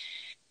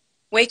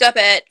wake up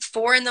at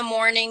 4 in the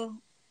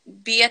morning,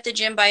 be at the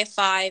gym by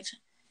 5,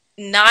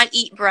 not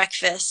eat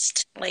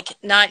breakfast, like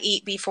not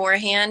eat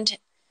beforehand.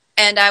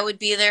 And I would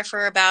be there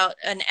for about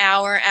an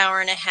hour, hour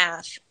and a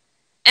half.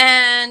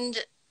 And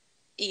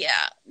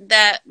yeah,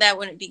 that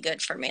wouldn't be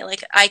good for me.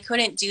 Like I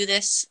couldn't do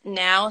this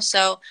now.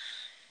 So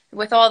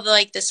with all the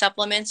like the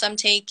supplements I'm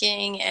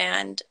taking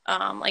and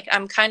like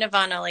I'm kind of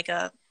on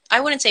I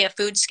wouldn't say a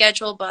food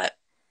schedule, but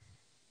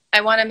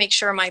I want to make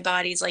sure my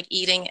body's like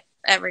eating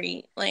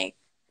every like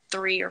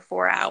 3 or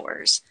 4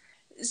 hours.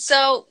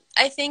 So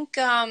I think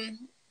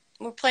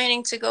we're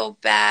planning to go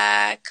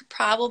back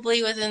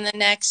probably within the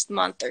next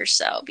month or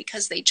so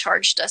because they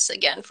charged us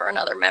again for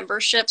another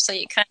membership. So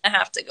you kind of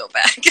have to go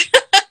back.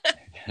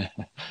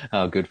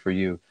 Oh, good for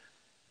you.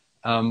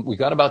 We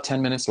got about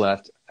 10 minutes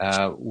left.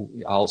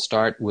 I'll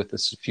start with a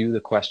few of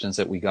the questions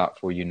that we got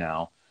for you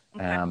now.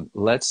 Okay.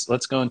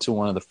 Let's go into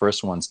one of the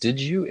first ones. Did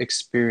you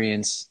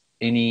experience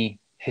any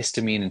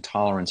histamine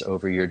intolerance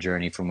over your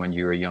journey from when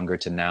you were younger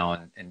to now,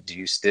 and do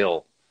you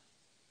still?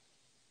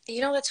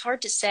 You know, that's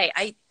hard to say.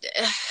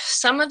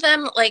 Some of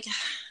them, like,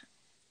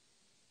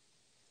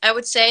 I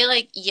would say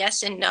like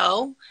yes and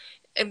no,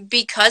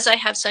 because I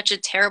have such a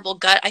terrible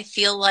gut. I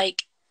feel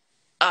like,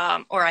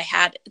 or I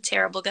had a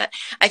terrible gut.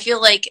 I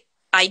feel like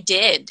I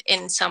did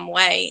in some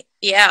way.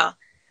 Yeah.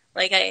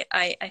 Like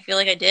I feel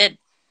like I did.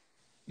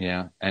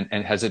 Yeah. And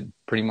has it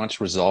pretty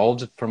much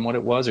resolved from what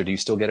it was, or do you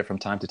still get it from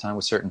time to time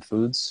with certain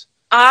foods?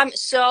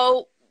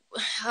 So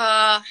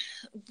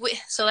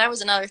that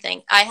was another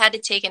thing. I had to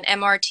take an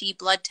MRT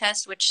blood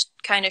test, which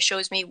kind of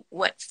shows me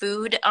what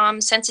food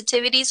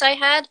sensitivities I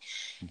had.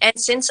 And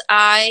since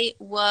I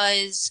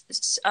was,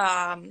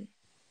 I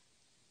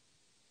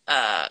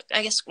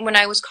guess when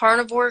I was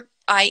carnivore,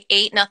 I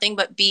ate nothing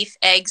but beef,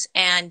 eggs,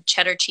 and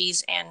cheddar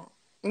cheese and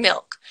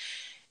milk.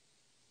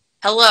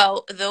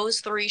 Hello, those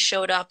 3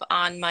 showed up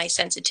on my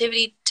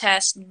sensitivity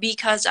test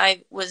because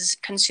I was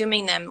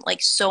consuming them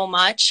like so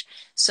much.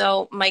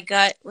 So my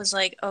gut was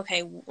like,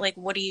 okay, like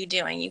what are you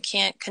doing? You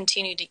can't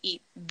continue to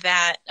eat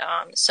that.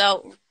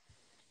 So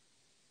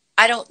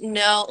I don't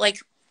know, like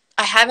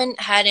I haven't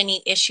had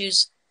any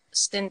issues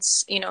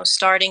since,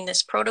 starting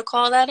this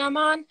protocol that I'm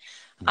on.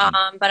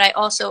 Mm-hmm. But I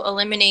also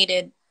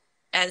eliminated,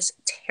 as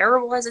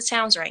terrible as it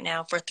sounds right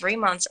now, for 3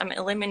 months, I'm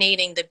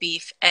eliminating the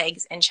beef,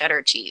 eggs, and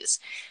cheddar cheese.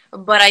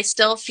 But I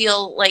still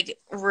feel like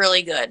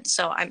really good.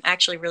 So I'm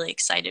actually really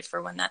excited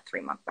for when that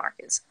 3-month mark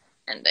is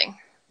ending.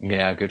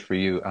 Yeah, good for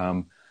you.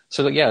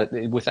 So yeah,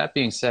 with that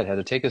being said,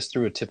 Heather, take us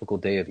through a typical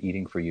day of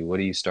eating for you. What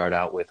do you start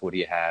out with? What do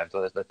you have?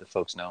 Let the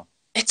folks know.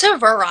 It's a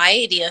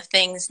variety of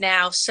things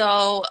now.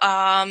 So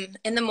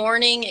in the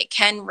morning, it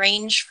can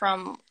range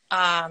from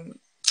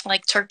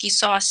like turkey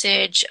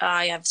sausage.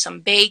 I have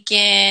some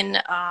bacon.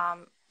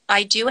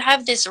 I do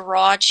have this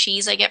raw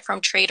cheese I get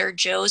from Trader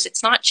Joe's.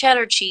 It's not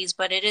cheddar cheese,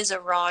 but it is a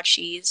raw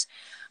cheese,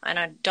 and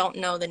I don't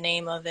know the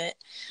name of it.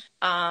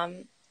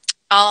 I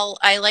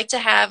like to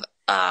have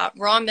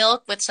raw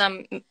milk with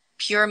some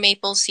pure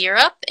maple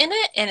syrup in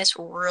it, and it's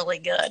really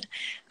good.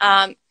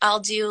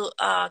 I'll do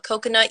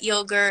coconut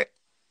yogurt,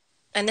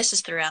 and this is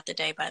throughout the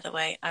day, by the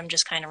way. I'm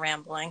just kind of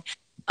rambling.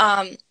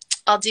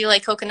 I'll do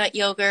like coconut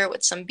yogurt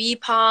with some bee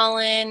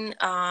pollen,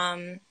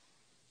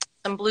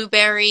 some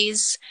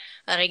blueberries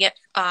that I get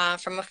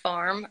from a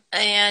farm.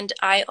 And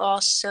I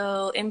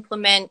also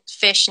implement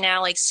fish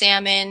now, like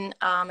salmon.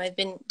 I've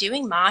been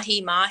doing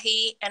mahi,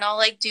 and I'll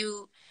like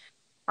do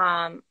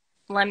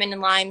lemon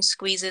and lime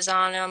squeezes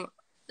on them.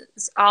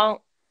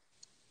 I'll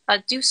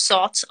do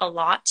salt a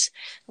lot,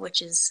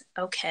 which is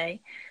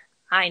okay.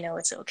 I know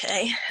it's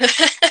okay.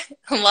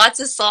 Lots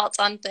of salt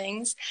on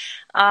things.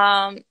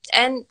 And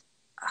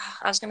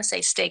I was going to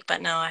say steak,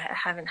 but no, I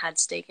haven't had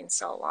steak in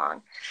so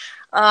long.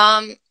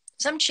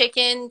 Some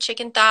chicken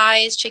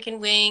thighs, chicken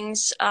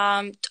wings,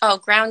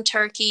 ground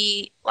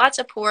turkey, lots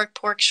of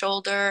pork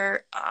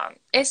shoulder.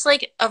 It's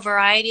like a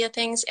variety of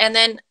things. And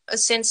then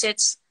since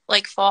it's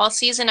like fall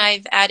season,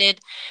 I've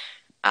added,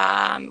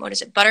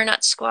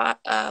 butternut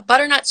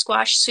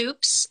squash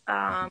soups,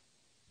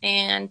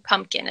 and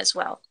pumpkin as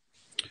well.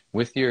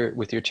 With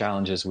your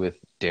challenges with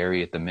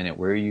dairy at the minute,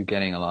 where are you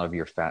getting a lot of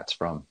your fats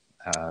from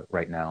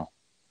right now?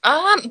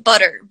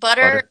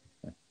 Butter,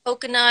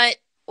 coconut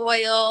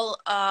oil,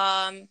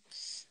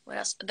 what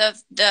else?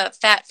 The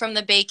fat from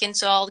the bacon.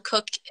 So I'll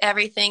cook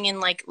everything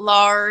in like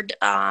lard,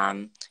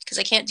 because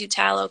I can't do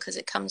tallow because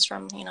it comes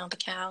from, the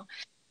cow.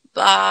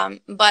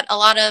 But a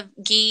lot of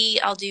ghee,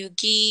 I'll do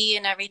ghee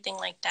and everything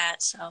like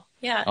that. So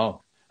yeah.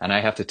 Oh, and I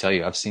have to tell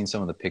you, I've seen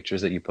some of the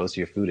pictures that you post of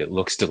your food. It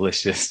looks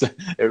delicious. It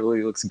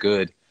really looks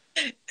good.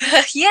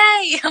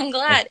 Yay! I'm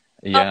glad.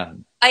 Yeah.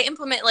 I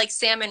implement like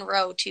salmon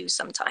roe too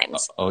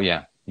sometimes. Oh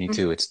yeah, me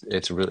too.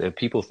 It's really,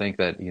 people think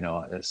that, you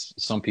know,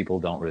 some people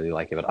don't really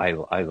like it, but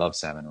I love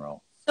salmon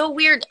roe. So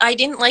weird. I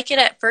didn't like it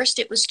at first.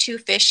 It was too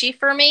fishy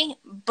for me.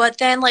 But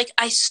then like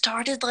I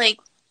started like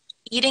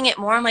eating it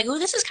more. I'm like, oh,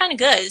 this is kind of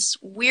good. It's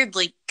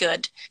weirdly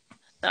good.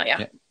 So yeah.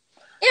 Yeah.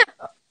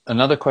 Yeah.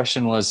 Another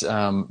question was,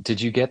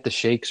 did you get the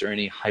shakes or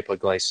any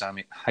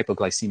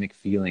hypoglycemic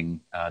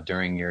feeling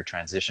during your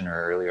transition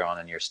or earlier on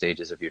in your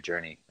stages of your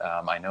journey?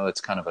 I know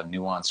it's kind of a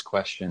nuanced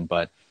question,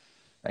 but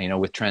you know,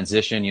 with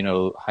transition, you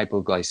know,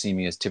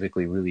 hypoglycemia is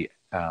typically really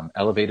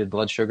elevated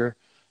blood sugar.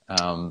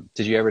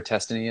 Did you ever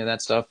test any of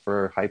that stuff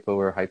for hypo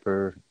or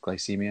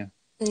hyperglycemia?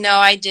 No,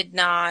 I did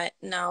not.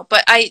 No.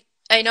 But I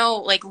know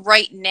like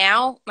right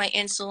now my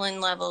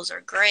insulin levels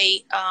are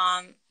great.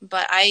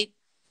 But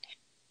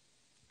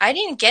I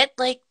didn't get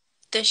like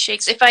the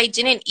shakes. If I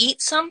didn't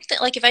eat something,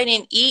 like if I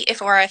didn't eat,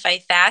 if I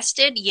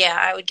fasted, yeah,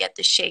 I would get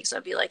the shakes.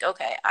 I'd be like,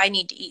 okay, I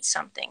need to eat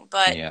something.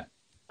 Yeah.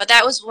 But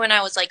that was when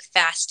I was like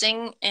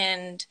fasting,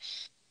 and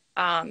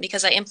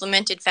because I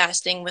implemented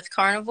fasting with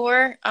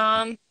carnivore,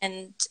 yeah,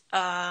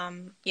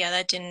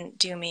 that didn't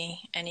do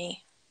me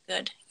any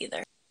good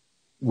either.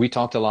 We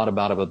talked a lot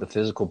about the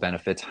physical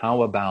benefits.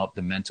 How about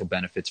the mental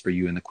benefits for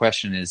you? And the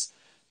question is,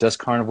 does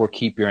carnivore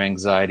keep your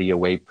anxiety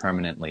away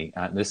permanently?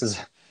 This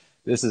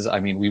is, I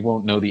mean, we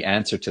won't know the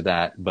answer to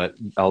that, but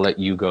I'll let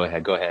you go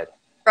ahead. Go ahead.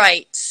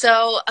 Right.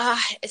 So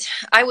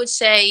I would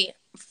say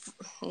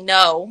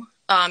no.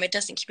 It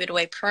doesn't keep it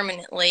away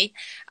permanently.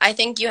 I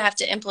think you have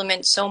to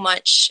implement so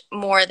much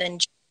more than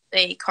just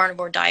a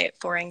carnivore diet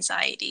for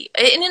anxiety.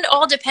 And it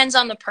all depends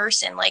on the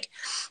person. Like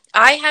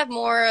I have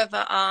more of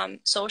a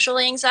social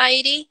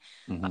anxiety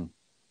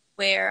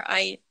where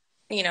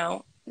you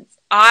know,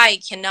 I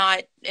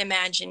cannot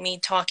imagine me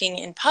talking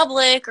in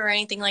public or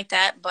anything like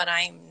that, but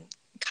I'm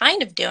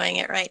kind of doing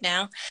it right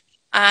now.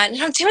 And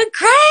I'm doing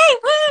great.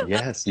 Woo!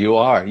 Yes, you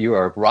are. You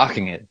are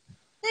rocking it.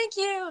 Thank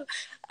you.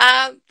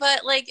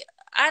 But like,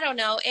 I don't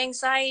know,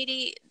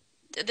 anxiety,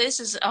 this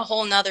is a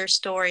whole nother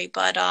story,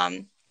 but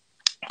I'll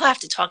have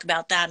to talk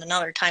about that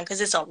another time because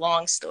it's a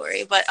long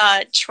story. But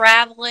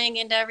traveling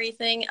and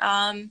everything,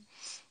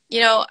 you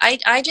know,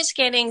 I just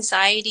get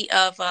anxiety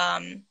of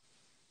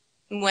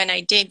when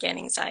I did get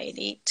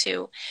anxiety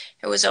too.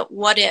 It was a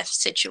what if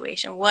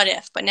situation, what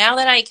if. But now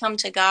that I come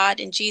to God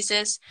and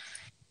Jesus,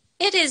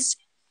 it's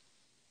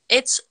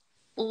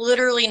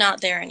literally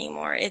not there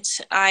anymore.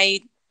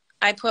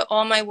 I put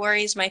all my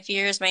worries, my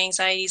fears, my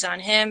anxieties on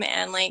him,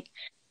 and like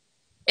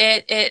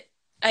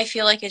I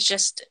feel like it's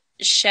just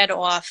shed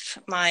off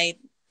my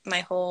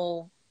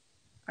whole,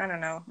 I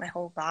don't know, my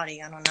whole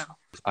body. I don't know.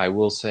 I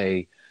will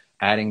say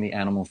adding the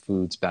animal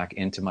foods back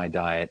into my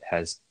diet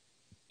has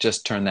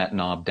just turned that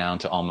knob down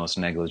to almost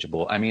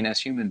negligible. I mean, as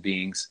human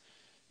beings,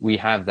 we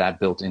have that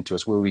built into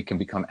us where we can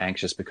become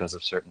anxious because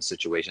of certain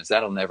situations.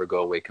 That'll never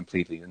go away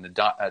completely. And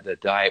the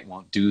diet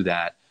won't do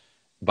that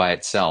by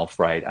itself,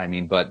 right? I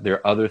mean, but there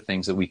are other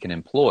things that we can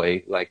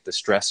employ, like the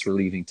stress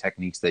relieving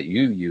techniques that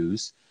you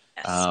use,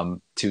 yes,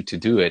 to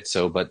do it.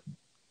 So, but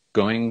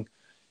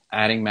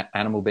adding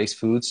animal-based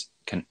foods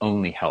can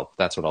only help.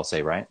 That's what I'll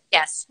say, right?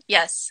 Yes,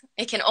 yes.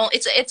 It can only,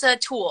 it's a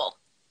tool.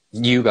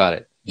 You got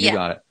it. You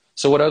got it.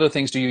 So what other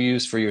things do you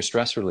use for your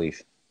stress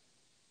relief?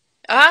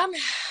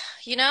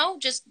 You know,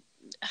 just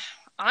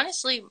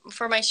honestly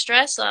for my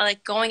stress,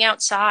 like going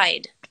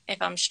outside if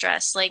I'm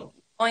stressed, like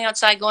going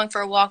outside, going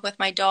for a walk with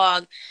my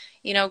dog,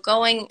 you know,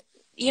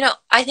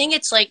 I think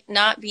it's like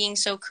not being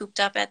so cooped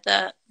up at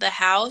the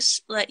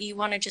house that you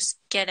want to just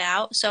get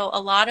out. So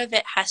a lot of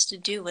it has to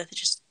do with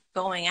just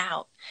going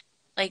out,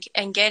 like,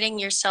 and getting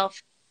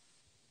yourself,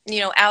 you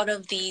know, out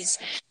of these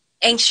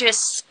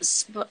anxious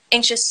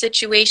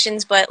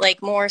situations, but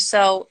like more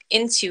so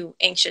into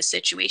anxious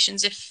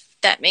situations, if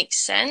that makes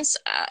sense.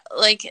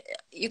 Like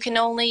you can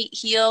only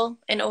heal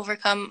and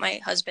overcome. My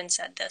husband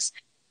said this.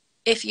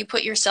 If you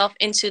put yourself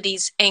into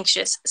these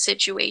anxious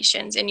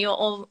situations, and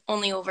you'll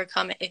only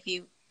overcome it if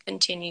you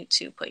continue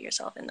to put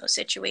yourself in those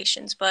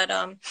situations. But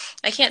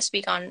I can't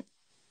speak on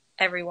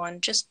everyone,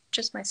 just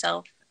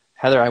myself.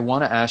 Heather, I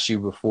want to ask you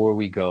before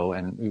we go,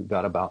 and we've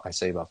got about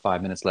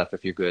 5 minutes left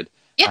if you're good.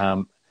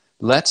 Yeah.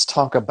 Let's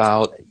talk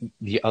about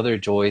the other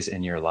joys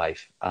in your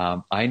life.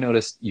 I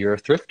noticed you're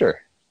a thrifter.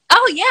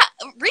 Oh, yeah.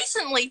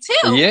 Recently,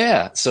 too.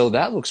 Yeah. So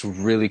that looks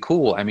really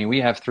cool. I mean, we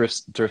have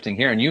thrifting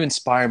here, and you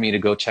inspire me to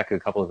go check a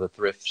couple of the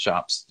thrift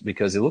shops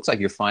because it looks like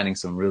you're finding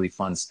some really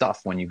fun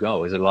stuff when you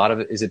go. Is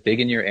it big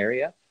in your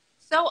area?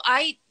 So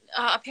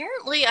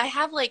apparently I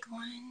have like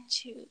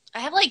I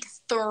have like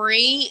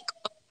 3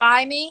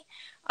 by me.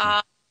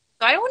 So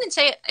I wouldn't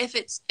say if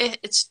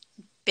it's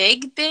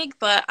big,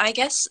 but I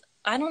guess,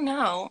 I don't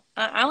know.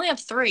 I only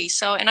have 3.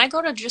 So, and I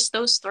go to just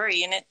those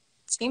 3, and it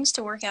seems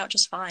to work out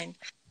just fine.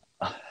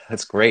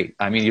 That's great.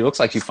 I mean, it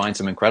looks like you find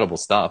some incredible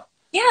stuff.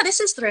 Yeah,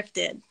 this is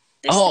thrifted.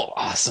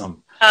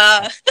 Awesome.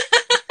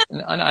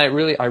 And I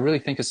really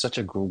think it's such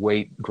a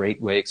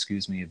great way,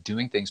 of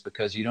doing things,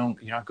 because you're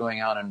not going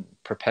out and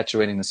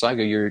perpetuating the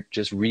cycle. You're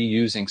just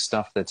reusing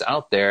stuff that's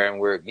out there,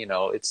 and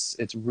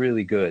it's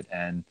really good.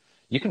 And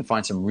you can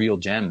find some real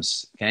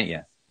gems, can't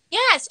you?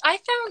 Yes, I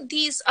found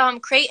these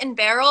Crate and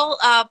Barrel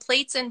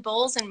plates and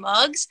bowls and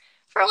mugs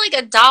for like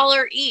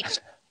 $1 each.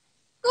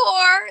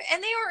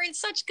 And they were in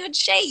such good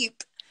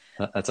shape.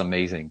 That's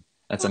amazing.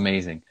 That's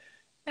amazing.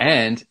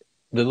 And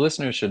the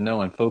listeners should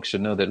know, and folks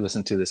should know that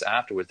listen to this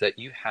afterwards, that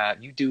you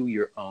do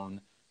your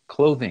own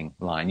clothing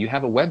line. You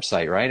have a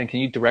website, right? And can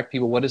you direct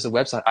people? What is the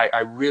website?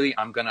 I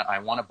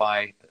want to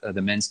buy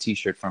the men's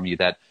T-shirt from you,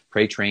 that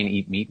Pray, Train,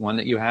 Eat Meat one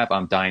that you have.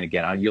 I'm dying to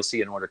get. You'll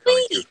see an order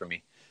coming through for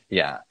me.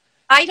 Yeah.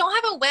 I don't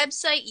have a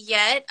website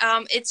yet.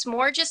 It's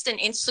more just an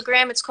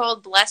Instagram. It's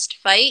called Blessed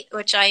Fight,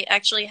 which I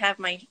actually have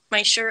my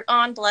shirt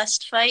on,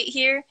 Blessed Fight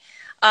here.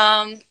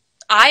 I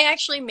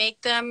actually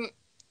make them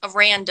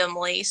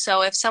randomly.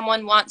 So if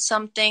someone wants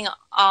something,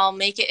 I'll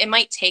make it. It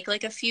might take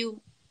like a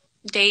few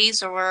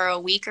days or a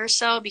week or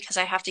so because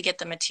I have to get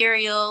the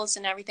materials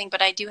and everything.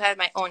 But I do have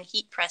my own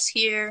heat press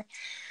here.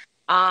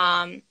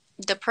 The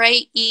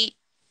Pray, Eat,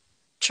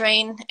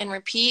 Train, and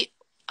Repeat.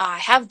 I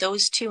have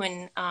those two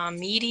in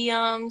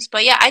mediums.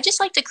 But yeah, I just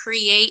like to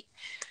create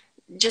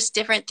just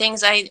different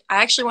things. I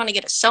actually want to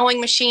get a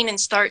sewing machine and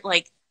start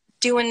like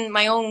doing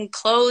my own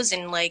clothes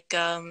and like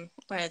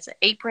what is it,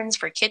 aprons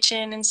for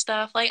kitchen and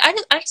stuff. Like I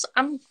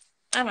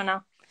don't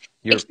know.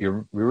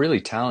 You're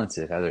really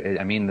talented, Heather.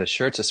 I mean, the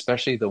shirts,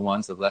 especially the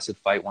Blessed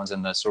Fight ones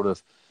and the sort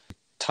of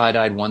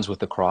tie-dyed ones with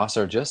the cross,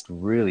 are just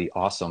really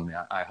awesome.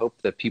 I hope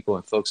that people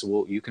and folks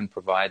you can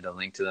provide the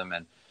link to them.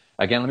 And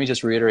again, let me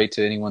just reiterate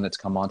to anyone that's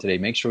come on today,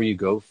 make sure you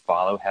go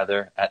follow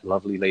Heather at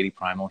Lovely Lady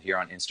Primal here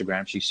on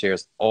Instagram. She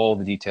shares all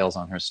the details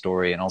on her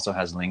story and also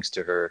has links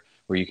to her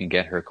where you can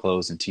get her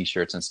clothes and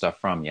T-shirts and stuff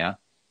from, yeah?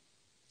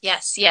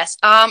 Yes.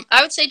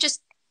 I would say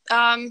just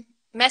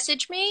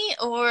message me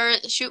or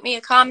shoot me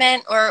a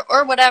comment or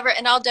whatever,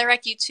 and I'll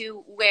direct you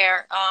to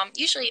where.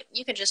 Usually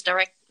you can just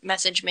direct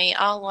message me.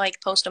 I'll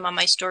like post them on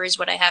my stories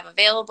what I have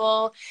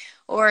available,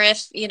 or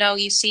if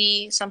you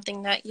see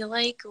something that you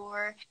like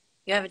or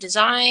you have a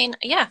design,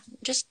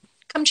 just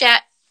come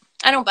chat.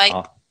 I don't bite.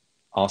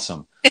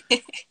 Awesome.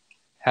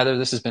 Heather,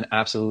 this has been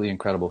absolutely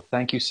incredible.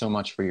 Thank you so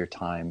much for your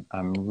time.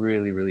 I'm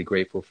really, really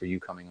grateful for you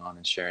coming on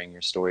and sharing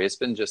your story. It's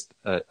been just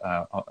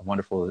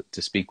wonderful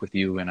to speak with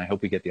you, and I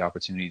hope we get the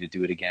opportunity to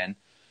do it again.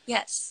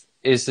 Yes.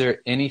 Is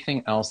there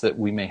anything else that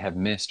we may have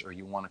missed or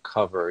you want to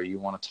cover or you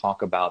want to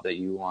talk about that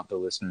you want the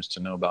listeners to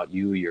know about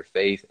you, your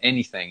faith,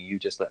 anything? You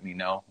just let me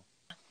know.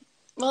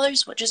 Well,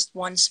 there's just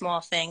one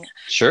small thing.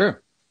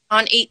 Sure.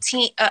 On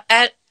 18,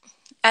 at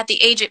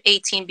the age of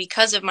 18,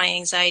 because of my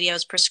anxiety, I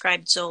was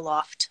prescribed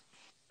Zoloft.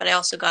 But I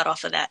also got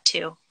off of that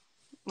too.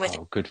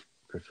 Good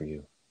for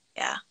you.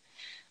 Yeah,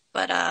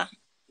 but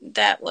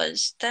that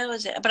was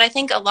it. But I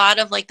think a lot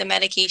of like the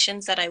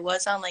medications that I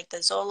was on, like the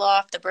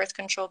Zoloft, the birth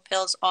control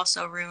pills,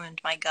 also ruined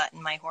my gut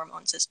and my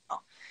hormones as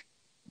well.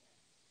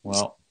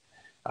 Well,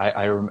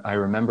 I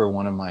remember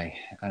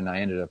and I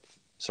ended up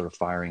sort of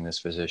firing this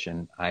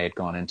physician. I had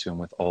gone into him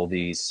with all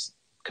these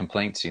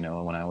complaints, when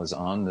I was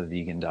on the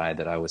vegan diet,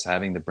 that I was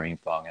having the brain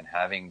fog and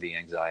having the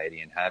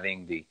anxiety and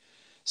having the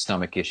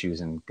stomach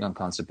issues and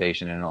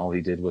constipation, and all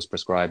he did was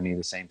prescribe me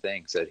the same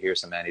thing. Said,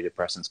 here's some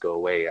antidepressants, go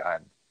away.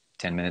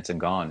 10 minutes and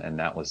gone. And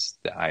that was,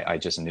 I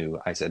just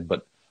knew. I said,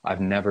 but I've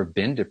never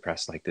been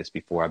depressed like this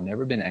before. I've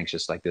never been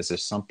anxious like this.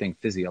 There's something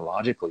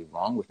physiologically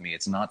wrong with me.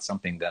 It's not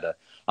something that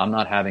I'm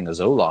not having a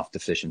Zoloft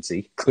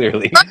deficiency.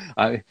 Clearly,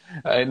 I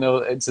know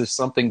it's just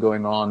something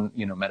going on,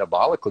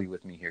 metabolically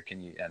with me here.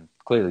 And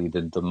clearly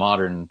the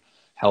modern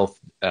health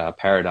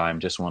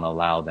paradigm just won't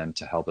allow them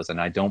to help us. And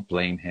I don't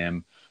blame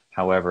him.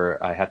 However,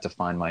 I had to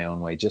find my own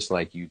way, just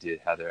like you did,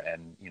 Heather.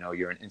 And,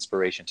 you're an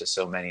inspiration to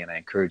so many, and I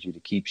encourage you to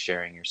keep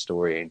sharing your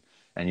story.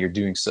 And you're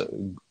doing so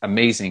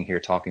amazing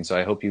here talking. So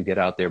I hope you get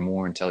out there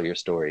more and tell your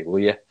story. Will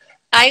you?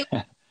 Hi.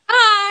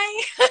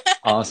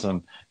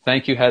 Awesome.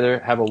 Thank you, Heather.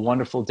 Have a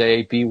wonderful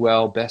day. Be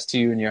well. Best to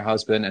you and your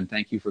husband. And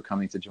thank you for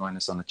coming to join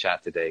us on the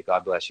chat today.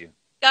 God bless you.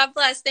 God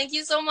bless. Thank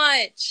you so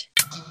much.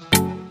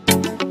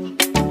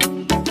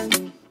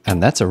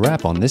 And that's a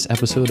wrap on this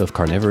episode of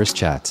Carnivorist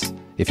Chats.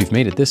 If you've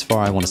made it this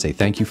far, I want to say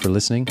thank you for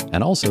listening,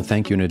 and also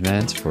thank you in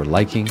advance for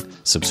liking,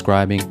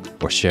 subscribing,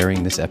 or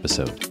sharing this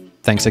episode.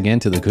 Thanks again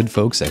to the good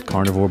folks at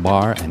Carnivore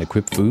Bar and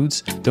Equip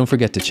Foods. Don't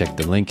forget to check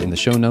the link in the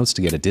show notes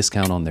to get a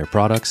discount on their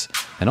products.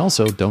 And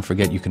also, don't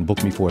forget you can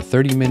book me for a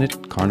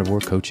 30-minute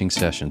carnivore coaching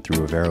session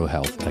through Avero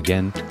Health.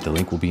 Again, the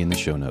link will be in the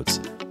show notes.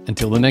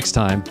 Until the next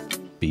time,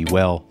 be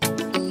well.